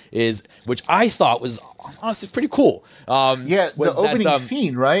everything is, which I thought was honestly pretty cool. The opening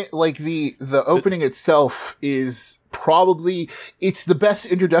scene, right? Like the opening itself is probably, it's the best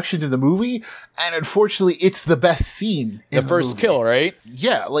introduction to the movie, and unfortunately it's the best scene in the first movie. I right?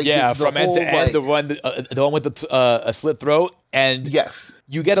 Yeah, like from end to end, the one with a slit throat, and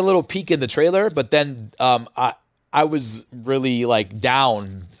you get a little peek in the trailer, but then I was really like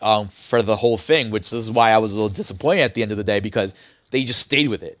down for the whole thing, which is why I was a little disappointed at the end of the day, because they just stayed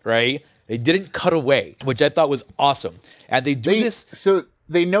with it, right? They didn't cut away, which I thought was awesome, and they this. So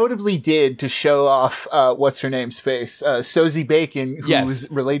they notably did, to show off what's her name's face, Sosie Bacon, who's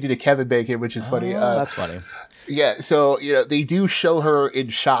related to Kevin Bacon, which is funny. That's funny. Yeah, so they do show her in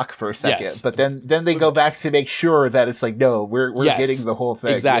shock for a second, but then they go back to make sure that it's like, no, we're getting the whole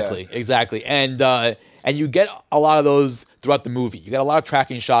thing. Exactly. And you get a lot of those throughout the movie. You get a lot of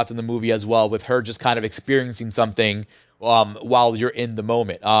tracking shots in the movie as well, with her just kind of experiencing something while you're in the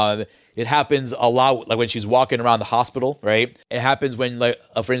moment. It happens a lot, like when she's walking around the hospital, right? It happens when, like,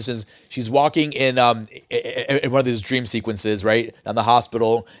 for instance, she's walking in one of these dream sequences, right, down the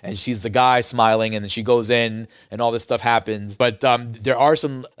hospital, and she's the guy smiling, and then she goes in, and all this stuff happens. But there are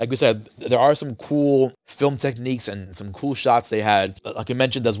some, like we said, there are some cool film techniques and some cool shots they had. Like I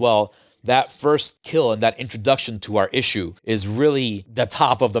mentioned as well, that first kill and that introduction to our issue is really the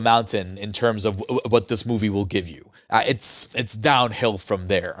top of the mountain in terms of what this movie will give you. It's downhill from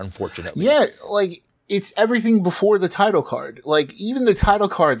there, unfortunately. Yeah, like, it's everything before the title card. Like, even the title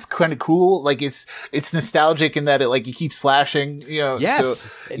card's kind of cool. Like, it's nostalgic in that it keeps flashing, Yes. So,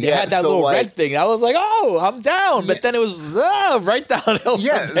 and they had that little red thing. I was like, oh, I'm down. But then it was right downhill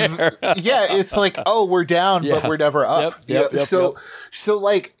from there. It's like, oh, we're down, but we're never up. Yep. So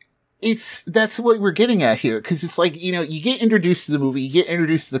like, that's what we're getting at here. Cause it's like, you get introduced to the movie, you get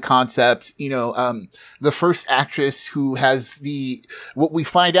introduced to the concept, the first actress who has what we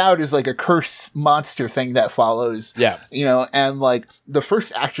find out is like a curse monster thing that follows. Yeah. And like the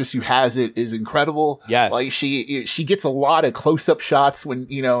first actress who has it is incredible. Yes. Like she gets a lot of close up shots when,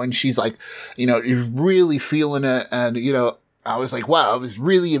 and she's like, you're really feeling it. And, I was like, wow, I was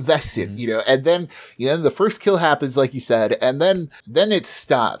really invested, and then, the first kill happens, like you said, and then it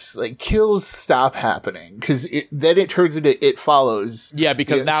stops. Like, kills stop happening, because then it turns into It Follows. Yeah,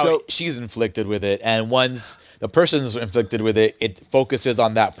 because now she's inflicted with it, and once the person's inflicted with it, it focuses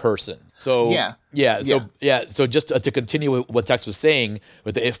on that person. So, so just to continue with what Tex was saying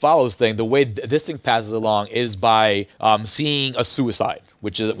with the It Follows thing, the way this thing passes along is by seeing a suicide,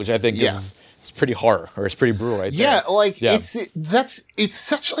 which I think is... It's pretty horror, or it's pretty brutal right there. It's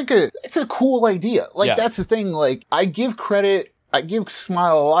such like it's a cool idea. Like, that's the thing. Like, I give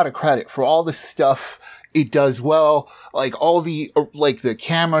Smile a lot of credit for all the stuff it does well. Like, all the, like, the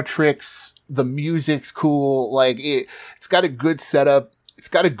camera tricks, the music's cool. Like, it's got a good setup. It's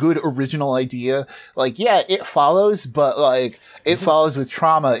got a good original idea. Like, It Follows, but like, Follows with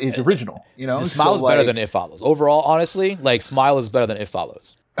trauma is original, Smile is better than It Follows. Overall, honestly, like, Smile is better than It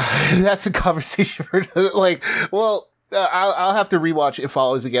Follows. That's a conversation for I'll have to rewatch It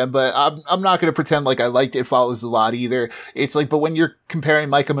Follows again, but I'm not going to pretend like I liked It Follows a lot either. It's like, but when you're comparing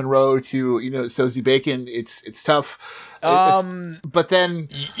Micah Monroe to, Sosie Bacon, it's tough. But then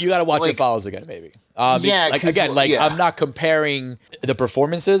you got to watch It Follows again, maybe. I'm not comparing the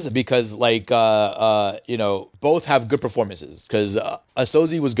performances, because both have good performances, because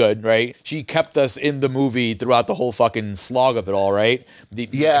Sosie was good, right? She kept us in the movie throughout the whole fucking slog of it all, right?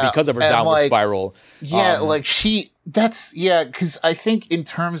 Because of her downward spiral. Because I think in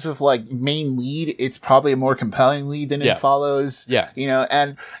terms of like main lead, it's probably a more compelling lead than It Follows. Yeah.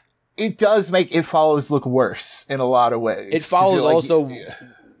 And it does make It Follows look worse in a lot of ways. It Follows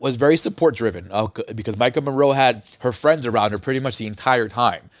was very support driven, because Micah Monroe had her friends around her pretty much the entire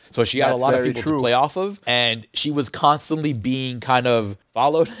time. So she had a That's lot of very people true. to play off of, and she was constantly being kind of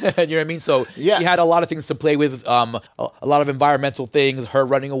followed. You know what I mean? So Yeah. she had a lot of things to play with, a lot of environmental things, her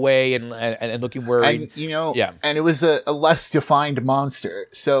running away and looking worried. And, Yeah. and it was a less defined monster.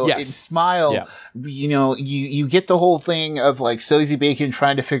 So Yes. in Smile, Yeah. you get the whole thing of like Sosie Bacon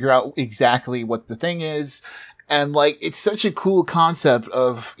trying to figure out exactly what the thing is. And like, it's such a cool concept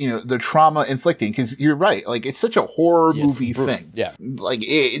of, the trauma inflicting. Cause you're right. Like, it's such a horror movie brutal. thing. Yeah. Like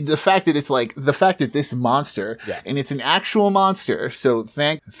the fact that this monster, and it's an actual monster. So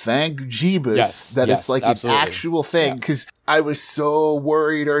thank Jeebus that it's like absolutely. an actual thing. Cause I was so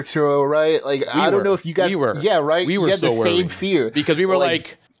worried, Arturo, right? Like, I don't know if you got, we were. yeah, right. We were you had so the same worried. fear Because we were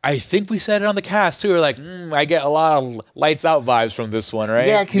like I think we said it on the cast too. We were like, I get a lot of Lights Out vibes from this one, right?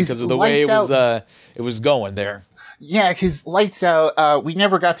 Yeah, because of the way it was going there. Yeah, because Lights Out, we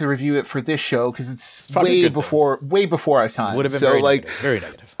never got to review it for this show because it's way before our time. Would have been very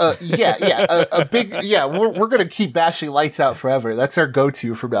negative. We're gonna keep bashing Lights Out forever. That's our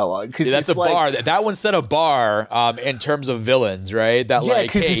go-to from now on. Because that's a bar. That one set a bar in terms of villains, right?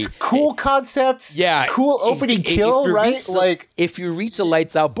 Because it's cool concepts. Yeah, cool opening kill, right? If you reach the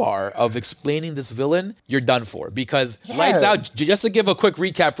Lights Out bar of explaining this villain, you're done for. Because Lights Out, just to give a quick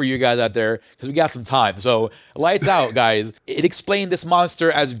recap for you guys out there, because we got some time. So Lights Out, guys, it explained this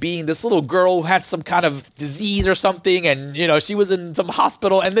monster as being this little girl who had some kind of disease or something, and she was in some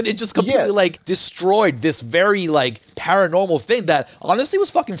hospital, and then it just completely destroyed this very paranormal thing that honestly was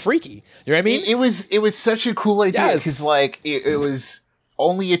fucking freaky. You know what I mean? It was such a cool idea because it was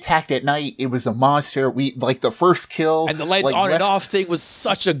only attacked at night. It was a monster. We the first kill and the lights on and off thing was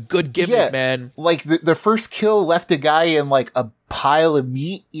such a good gimmick, man. Like the first kill left a guy in a pile of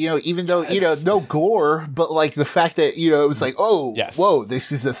meat, even though, no gore, but the fact that, it was whoa,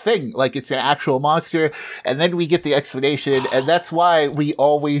 this is a thing. It's an actual monster. And then we get the explanation. And that's why we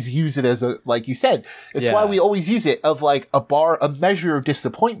always use it as like you said, why we always use it of a measure of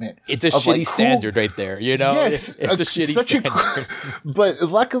disappointment. It's a shitty standard right there, Yes. It's a shitty standard. But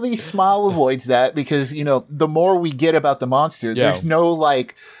luckily Smile avoids that because, the more we get about the monster, there's no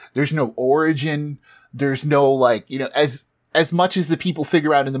origin. There's no as much as the people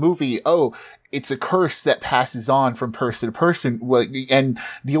figure out in the movie, it's a curse that passes on from person to person. And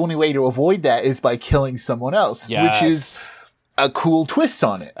the only way to avoid that is by killing someone else, which is a cool twist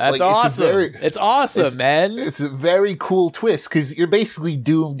on it. That's awesome. It's awesome, man. It's a very cool twist because you're basically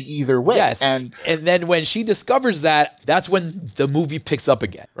doomed either way. Yes. And then when she discovers that, that's when the movie picks up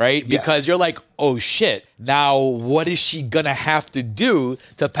again, right? Because you're like, oh shit, now what is she gonna have to do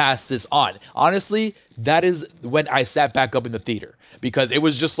to pass this on? Honestly, that is when I sat back up in the theater because it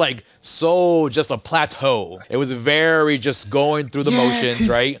was just just a plateau. It was very just going through the motions,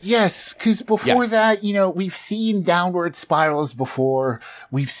 right? Yes, because before that, we've seen downward spirals before.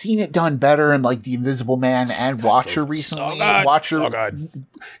 We've seen it done better in The Invisible Man and Watcher recently. So good.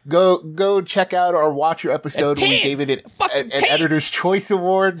 Go check out our Watcher episode. We gave it an Editor's Choice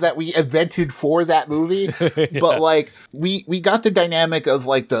Award that we invented for that movie. But we got the dynamic of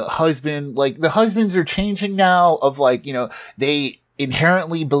the husband, the husbands are changing now of they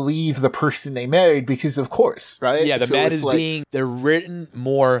inherently believe the person they married because of course, right? Yeah, the man is they're written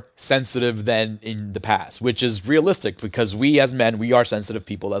more sensitive than in the past, which is realistic because we as men, we are sensitive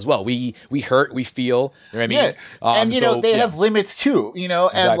people as well. We hurt, we feel, you know what I mean? And they have limits too,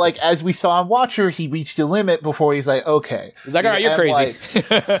 and Exactly. as we saw in Watcher, he reached a limit before he's like, okay. He's like, all right, you're crazy.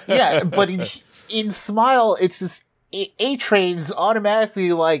 But in Smile, it's just A-Train's automatically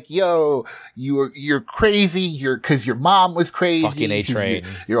yo, you're crazy, cause your mom was crazy. Fucking A-Train.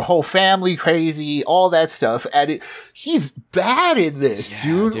 Your whole family crazy, all that stuff. And he's bad in this,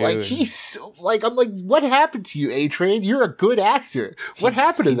 dude. He's so, I'm like, what happened to you, A-Train? You're a good actor. What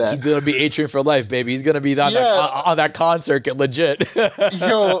happened to that? He's gonna be A-Train for life, baby. He's gonna be on that con circuit, legit.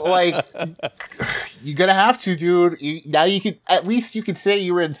 You're gonna have to, dude. Now you can, at least you can say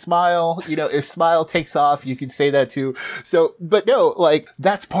you were in Smile. If Smile takes off, you can say that too. So, but no,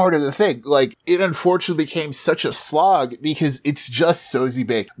 that's part of the thing. It unfortunately became such a slog because it's just Sosie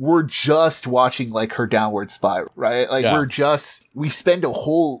Bacon. We're just watching her downward spiral, right? We spend a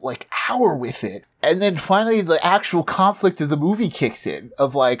whole hour with it. And then finally the actual conflict of the movie kicks in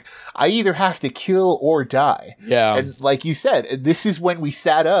of I either have to kill or die. Yeah. And like you said, this is when we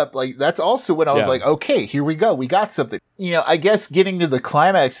sat up. That's also when I was okay, here we go. We got something. I guess getting to the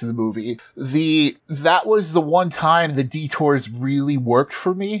climax of the movie, that was the one time the detours really worked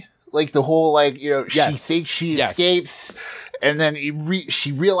for me. The whole, she thinks she escapes. And then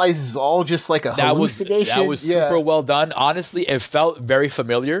she realizes all just a hallucination. That was super well done. Honestly, it felt very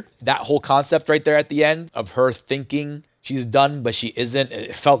familiar. That whole concept right there at the end of her thinking she's done, but she isn't.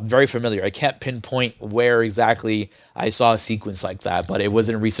 It felt very familiar. I can't pinpoint where exactly I saw a sequence like that, but it was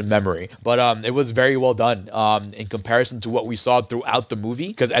in recent memory. But it was very well done in comparison to what we saw throughout the movie.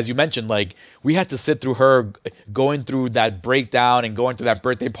 Because as you mentioned, like, we had to sit through her going through that breakdown and going through that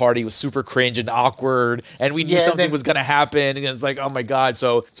birthday party. It was super cringe and awkward, and we knew something was gonna happen, and it's like, oh my god.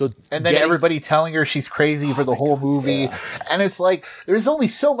 So and then everybody telling her she's crazy for the whole movie, and it's like there's only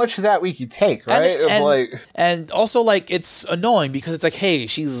so much of that we could take, right? And also, like, it's annoying because it's like, hey,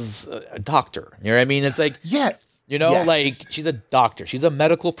 she's a doctor. You know what I mean? It's like, you know, like, she's a doctor. She's a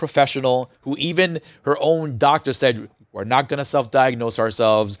medical professional who even her own doctor said, we're not going to self-diagnose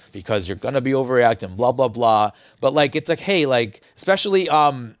ourselves because you're going to be overreacting, blah, blah, blah. But, like, it's like, hey, like, especially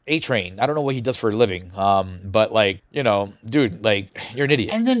A-Train. I don't know what he does for a living. But, like, you know, dude, like, you're an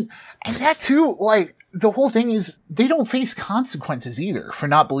idiot. And that too, like, the whole thing is they don't face consequences either for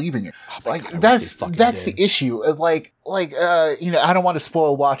not believing it. Like, that's the issue. Like, you know, I don't want to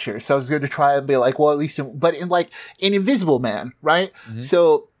spoil Watcher, so I was going to try and be like, well, at least in Invisible Man, right? Mm-hmm.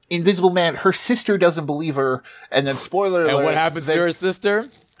 So Invisible Man, her sister doesn't believe her, and then spoiler alert. And what happens to her sister?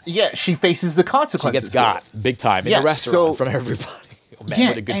 Yeah, she faces the consequences. She gets got big time in the restaurant from everybody. Oh, man,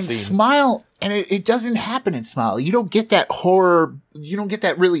 what a good scene. Smile, and it doesn't happen in Smile. You don't get that horror. You don't get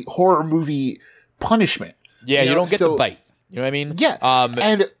that really horror movie punishment. Yeah, you don't get the bite. You know what I mean?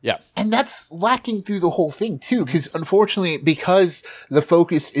 Yeah. And that's lacking through the whole thing too, because unfortunately, because the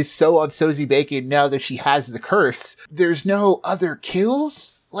focus is so on Sosie Bacon now that she has the curse, there's no other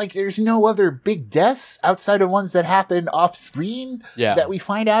kills. Like, there's no other big deaths outside of ones that happen off screen that we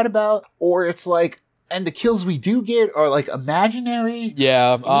find out about. Or it's like, and the kills we do get are like imaginary.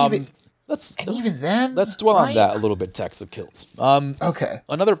 Yeah. Let's dwell on that a little bit, Tex, of kills. Okay.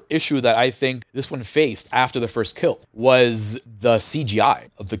 Another issue that I think this one faced after the first kill was the CGI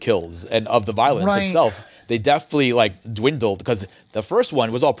of the kills and of the violence itself. They definitely, like, dwindled because the first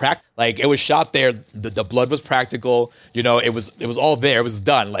one was all practical. Like, it was shot there. The blood was practical. You know, it was all there. It was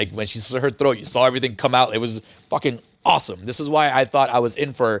done. Like, when she slit her throat, you saw everything come out. It was fucking awesome. This is why I thought I was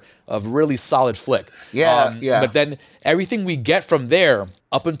in for a really solid flick. Yeah. But then everything we get from there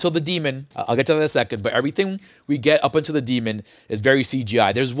up until the demon, I'll get to that in a second, but everything we get up until the demon is very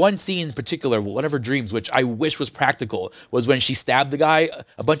CGI. There's one scene in particular, one of her dreams, which I wish was practical, was when she stabbed the guy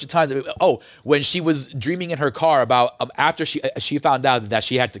a bunch of times. Oh, when she was dreaming in her car about after she found out that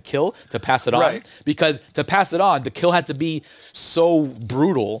she had to kill to pass it on. Right. Because to pass it on, the kill had to be so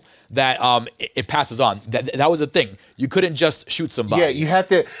brutal that it passes on. That was the thing. You couldn't just shoot somebody. Yeah, you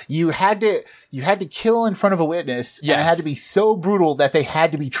had to kill in front of a witness, and it had to be so brutal that they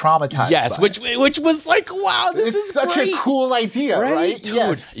had to be traumatized. Yes, which was like, wow, this is such great. a cool idea, right? Dude,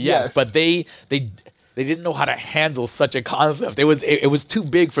 yes, but they didn't know how to handle such a concept. It was too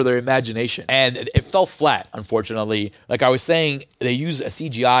big for their imagination, and it fell flat, unfortunately. Like I was saying, they used a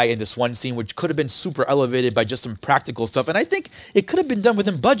CGI in this one scene, which could have been super elevated by just some practical stuff, and I think it could have been done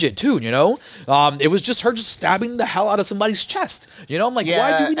within budget too. You know, it was just her just stabbing the hell out of somebody's chest. You know, I'm like,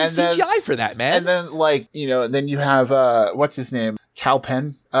 why do we need CGI for that, man? And then, like, you know, then you have what's his name? Cal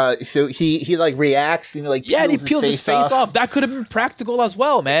Penn. So he like reacts and like and he peels his face off. That could have been practical as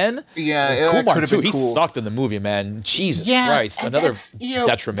well, man. Yeah, Kumar too. He sucked in the movie, man. Jesus Christ, another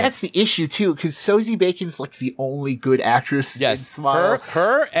detriment. That's the issue too, because Sosie Bacon's like the only good actress. In Smile.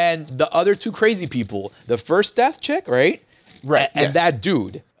 Her and the other two crazy people. The first death chick, right? Right. And that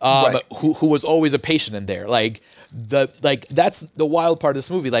dude, who was always a patient in there, that's the wild part of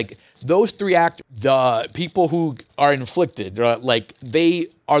this movie. Like, those three actors, the people who are inflicted, like, they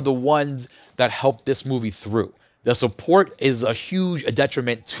are the ones that help this movie through. The support is a huge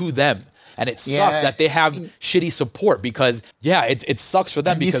detriment to them. And it sucks that they have shitty support because, it sucks for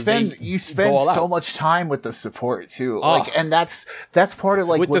them because you spend so much time with the support too. Like, and that's part of,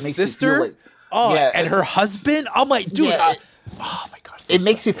 like, with what the makes sister. It feel like, and her husband. I'm like, dude. Oh my god! It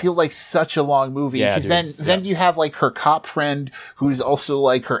makes it feel like such a long movie because then you have like her cop friend who's also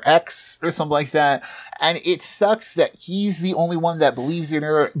like her ex or something like that, and it sucks that he's the only one that believes in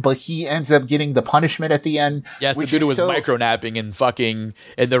her, but he ends up getting the punishment at the end. Yes, the dude who was micronapping and fucking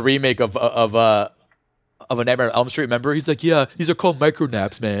in the remake of A Nightmare on Elm Street, remember? He's like, these are called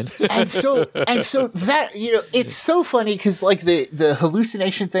micronaps, man. and so that, you know, it's so funny because, like, the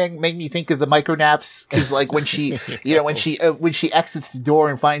hallucination thing made me think of the micronaps because, like, when she, you know, when she exits the door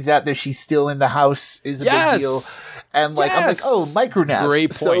and finds out that she's still in the house is a big deal. And, like, I'm like, oh, micronaps. Great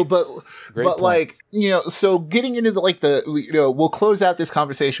point. So, but like, you know, so getting into we'll close out this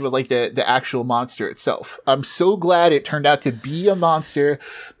conversation with, like, the actual monster itself. I'm so glad it turned out to be a monster.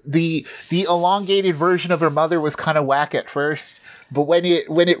 The elongated version of her mother was kind of whack at first, But when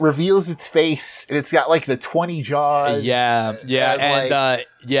it reveals its face and it's got like the 20 jaws.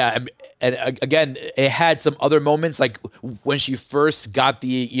 And again, it had some other moments, like when she first got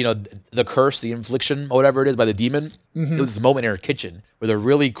the curse, the infliction, or whatever it is, by the demon. Mm-hmm. It was this moment in her kitchen with a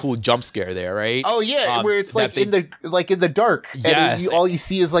really cool jump scare there, right? Oh yeah, where it's like in the dark. Yes, and all you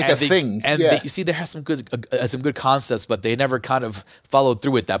see is like a thing. And you see, there has some good concepts, but they never kind of followed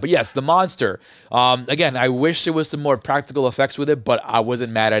through with that. But yes, the monster. Again, I wish there was some more practical effects with it, but I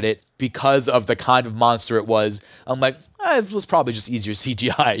wasn't mad at it because of the kind of monster it was. I'm like, it was probably just easier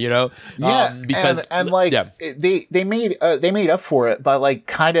CGI, you know? Yeah, because they made up for it by like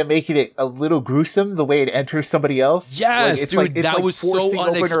kind of making it a little gruesome the way it enters somebody else. Yes, dude, that was so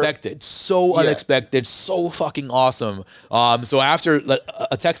unexpected, unexpected, so fucking awesome. So after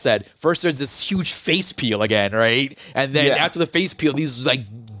a text said, first there's this huge face peel again, right? And then after the face peel, these like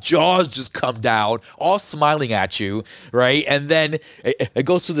jaws just come down, all smiling at you, right? And then it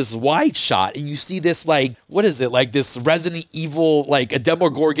goes to this wide shot, and you see this, like, what is it? Like this Resident Evil, like a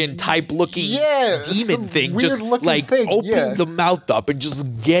Demogorgon type looking demon thing, just like opening the mouth up and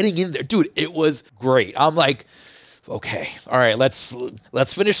just getting in there. Dude, it was great. I'm like, okay, all right, let's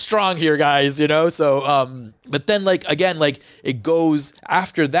finish strong here, guys, you know? So, but then, like, again, like, it goes,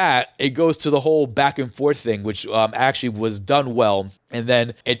 after that, it goes to the whole back and forth thing, which actually was done well. And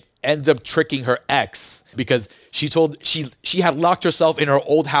then it ends up tricking her ex because she had locked herself in her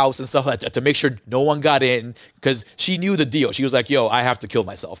old house and stuff like that to make sure no one got in, because she knew the deal. She was like, yo, I have to kill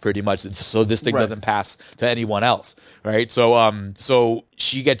myself pretty much so this thing doesn't pass to anyone else, right? So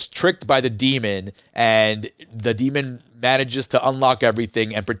she gets tricked by the demon, and the demon manages to unlock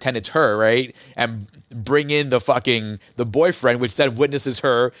everything and pretend it's her, right? And bring in the boyfriend, which then witnesses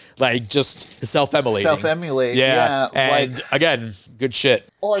her like just self-immolating. Yeah. And like, again, good shit.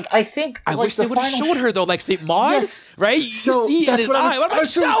 Like, I think I wish they would have showed her though, like St. Maud, right? You see in his eye. What about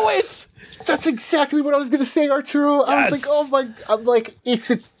show it? That's exactly what I was gonna say, Arturo. I was like, oh my, I'm like,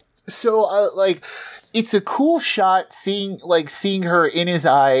 it's a cool shot seeing her in his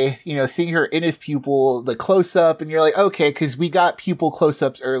eye, you know, seeing her in his pupil, the close up, and you're like, okay, because we got pupil close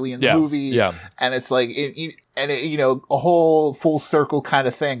ups early in the movie, and it's like, you know, a whole full circle kind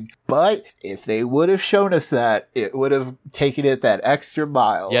of thing. But if they would have shown us that, it would have taken it that extra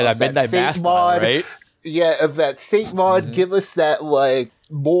mile. Yeah, that Midnight Mass style, right? Yeah, of that St. Maud, give us that, like,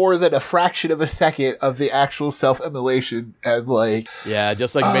 more than a fraction of a second of the actual self-immolation, and like... Yeah,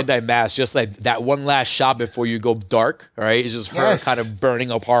 just like Midnight Mass, just like that one last shot before you go dark, right? It's just her kind of burning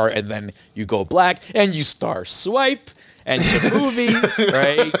apart, and then you go black, and you star swipe, and the movie,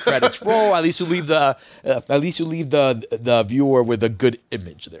 right? Credits roll. At least you leave the viewer with a good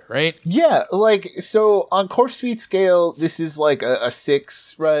image there, right? Yeah, like, so on Corpse Speed scale, this is like a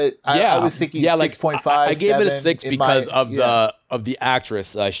 6, right? I was thinking 6.5. I gave it a 6 because of the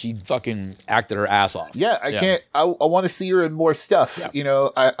actress. She fucking acted her ass off. Yeah, I want to see her in more stuff. Yeah. You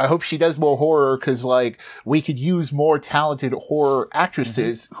know, I hope she does more horror, because like we could use more talented horror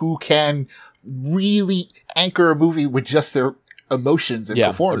actresses who can really anchor a movie with just their emotions and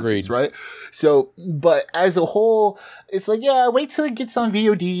performances, right? So, but as a whole, it's like, wait till it gets on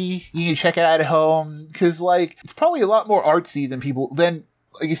VOD. You can check it out at home, because like it's probably a lot more artsy than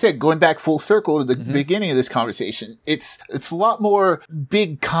like you said, going back full circle to the beginning of this conversation, it's a lot more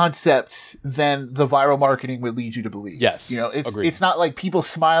big concept than the viral marketing would lead you to believe. Yes. You know, it's not like people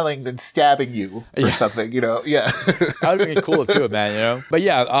smiling then stabbing you or something, you know? Yeah. That would be cool too, man, you know? But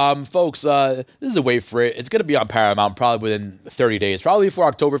yeah, folks, this is a wait for it. It's going to be on Paramount probably within 30 days, probably before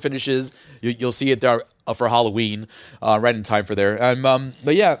October finishes. You'll see it there for Halloween, right in time for there.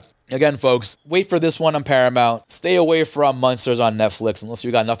 But yeah. Again, folks, wait for this one on Paramount. Stay away from Munsters on Netflix unless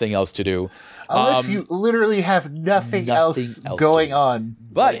you got nothing else to do. Unless you literally have nothing else going on.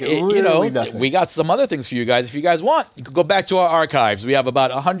 But, we got some other things for you guys. If you guys want, you can go back to our archives. We have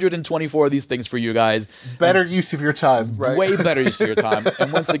about 124 of these things for you guys. Better use of your time, right? Way better use of your time.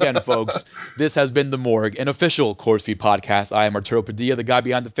 And once again, folks, this has been The Morgue, an official Corpse Feed podcast. I am Arturo Padilla, the guy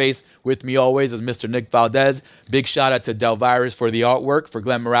behind the face. With me always is Mr. Nick Valdez. Big shout out to Del Virus for the artwork, for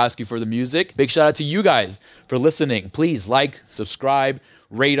Glenn Morawski for the music. Big shout out to you guys for listening. Please like, subscribe,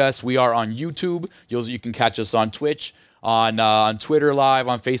 rate us. We are on YouTube. You can catch us on Twitch, on Twitter Live,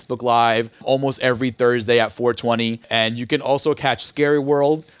 on Facebook Live, almost every Thursday at 4:20. And you can also catch Scary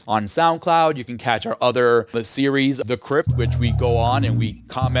World on SoundCloud. You can catch our other series, The Crypt, which we go on and we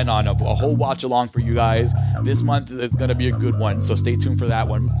comment on a whole watch along for you guys. This month is going to be a good one, so stay tuned for that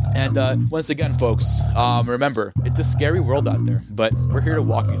one. And once again, folks, remember, it's a scary world out there, but we're here to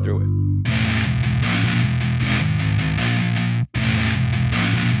walk you through it.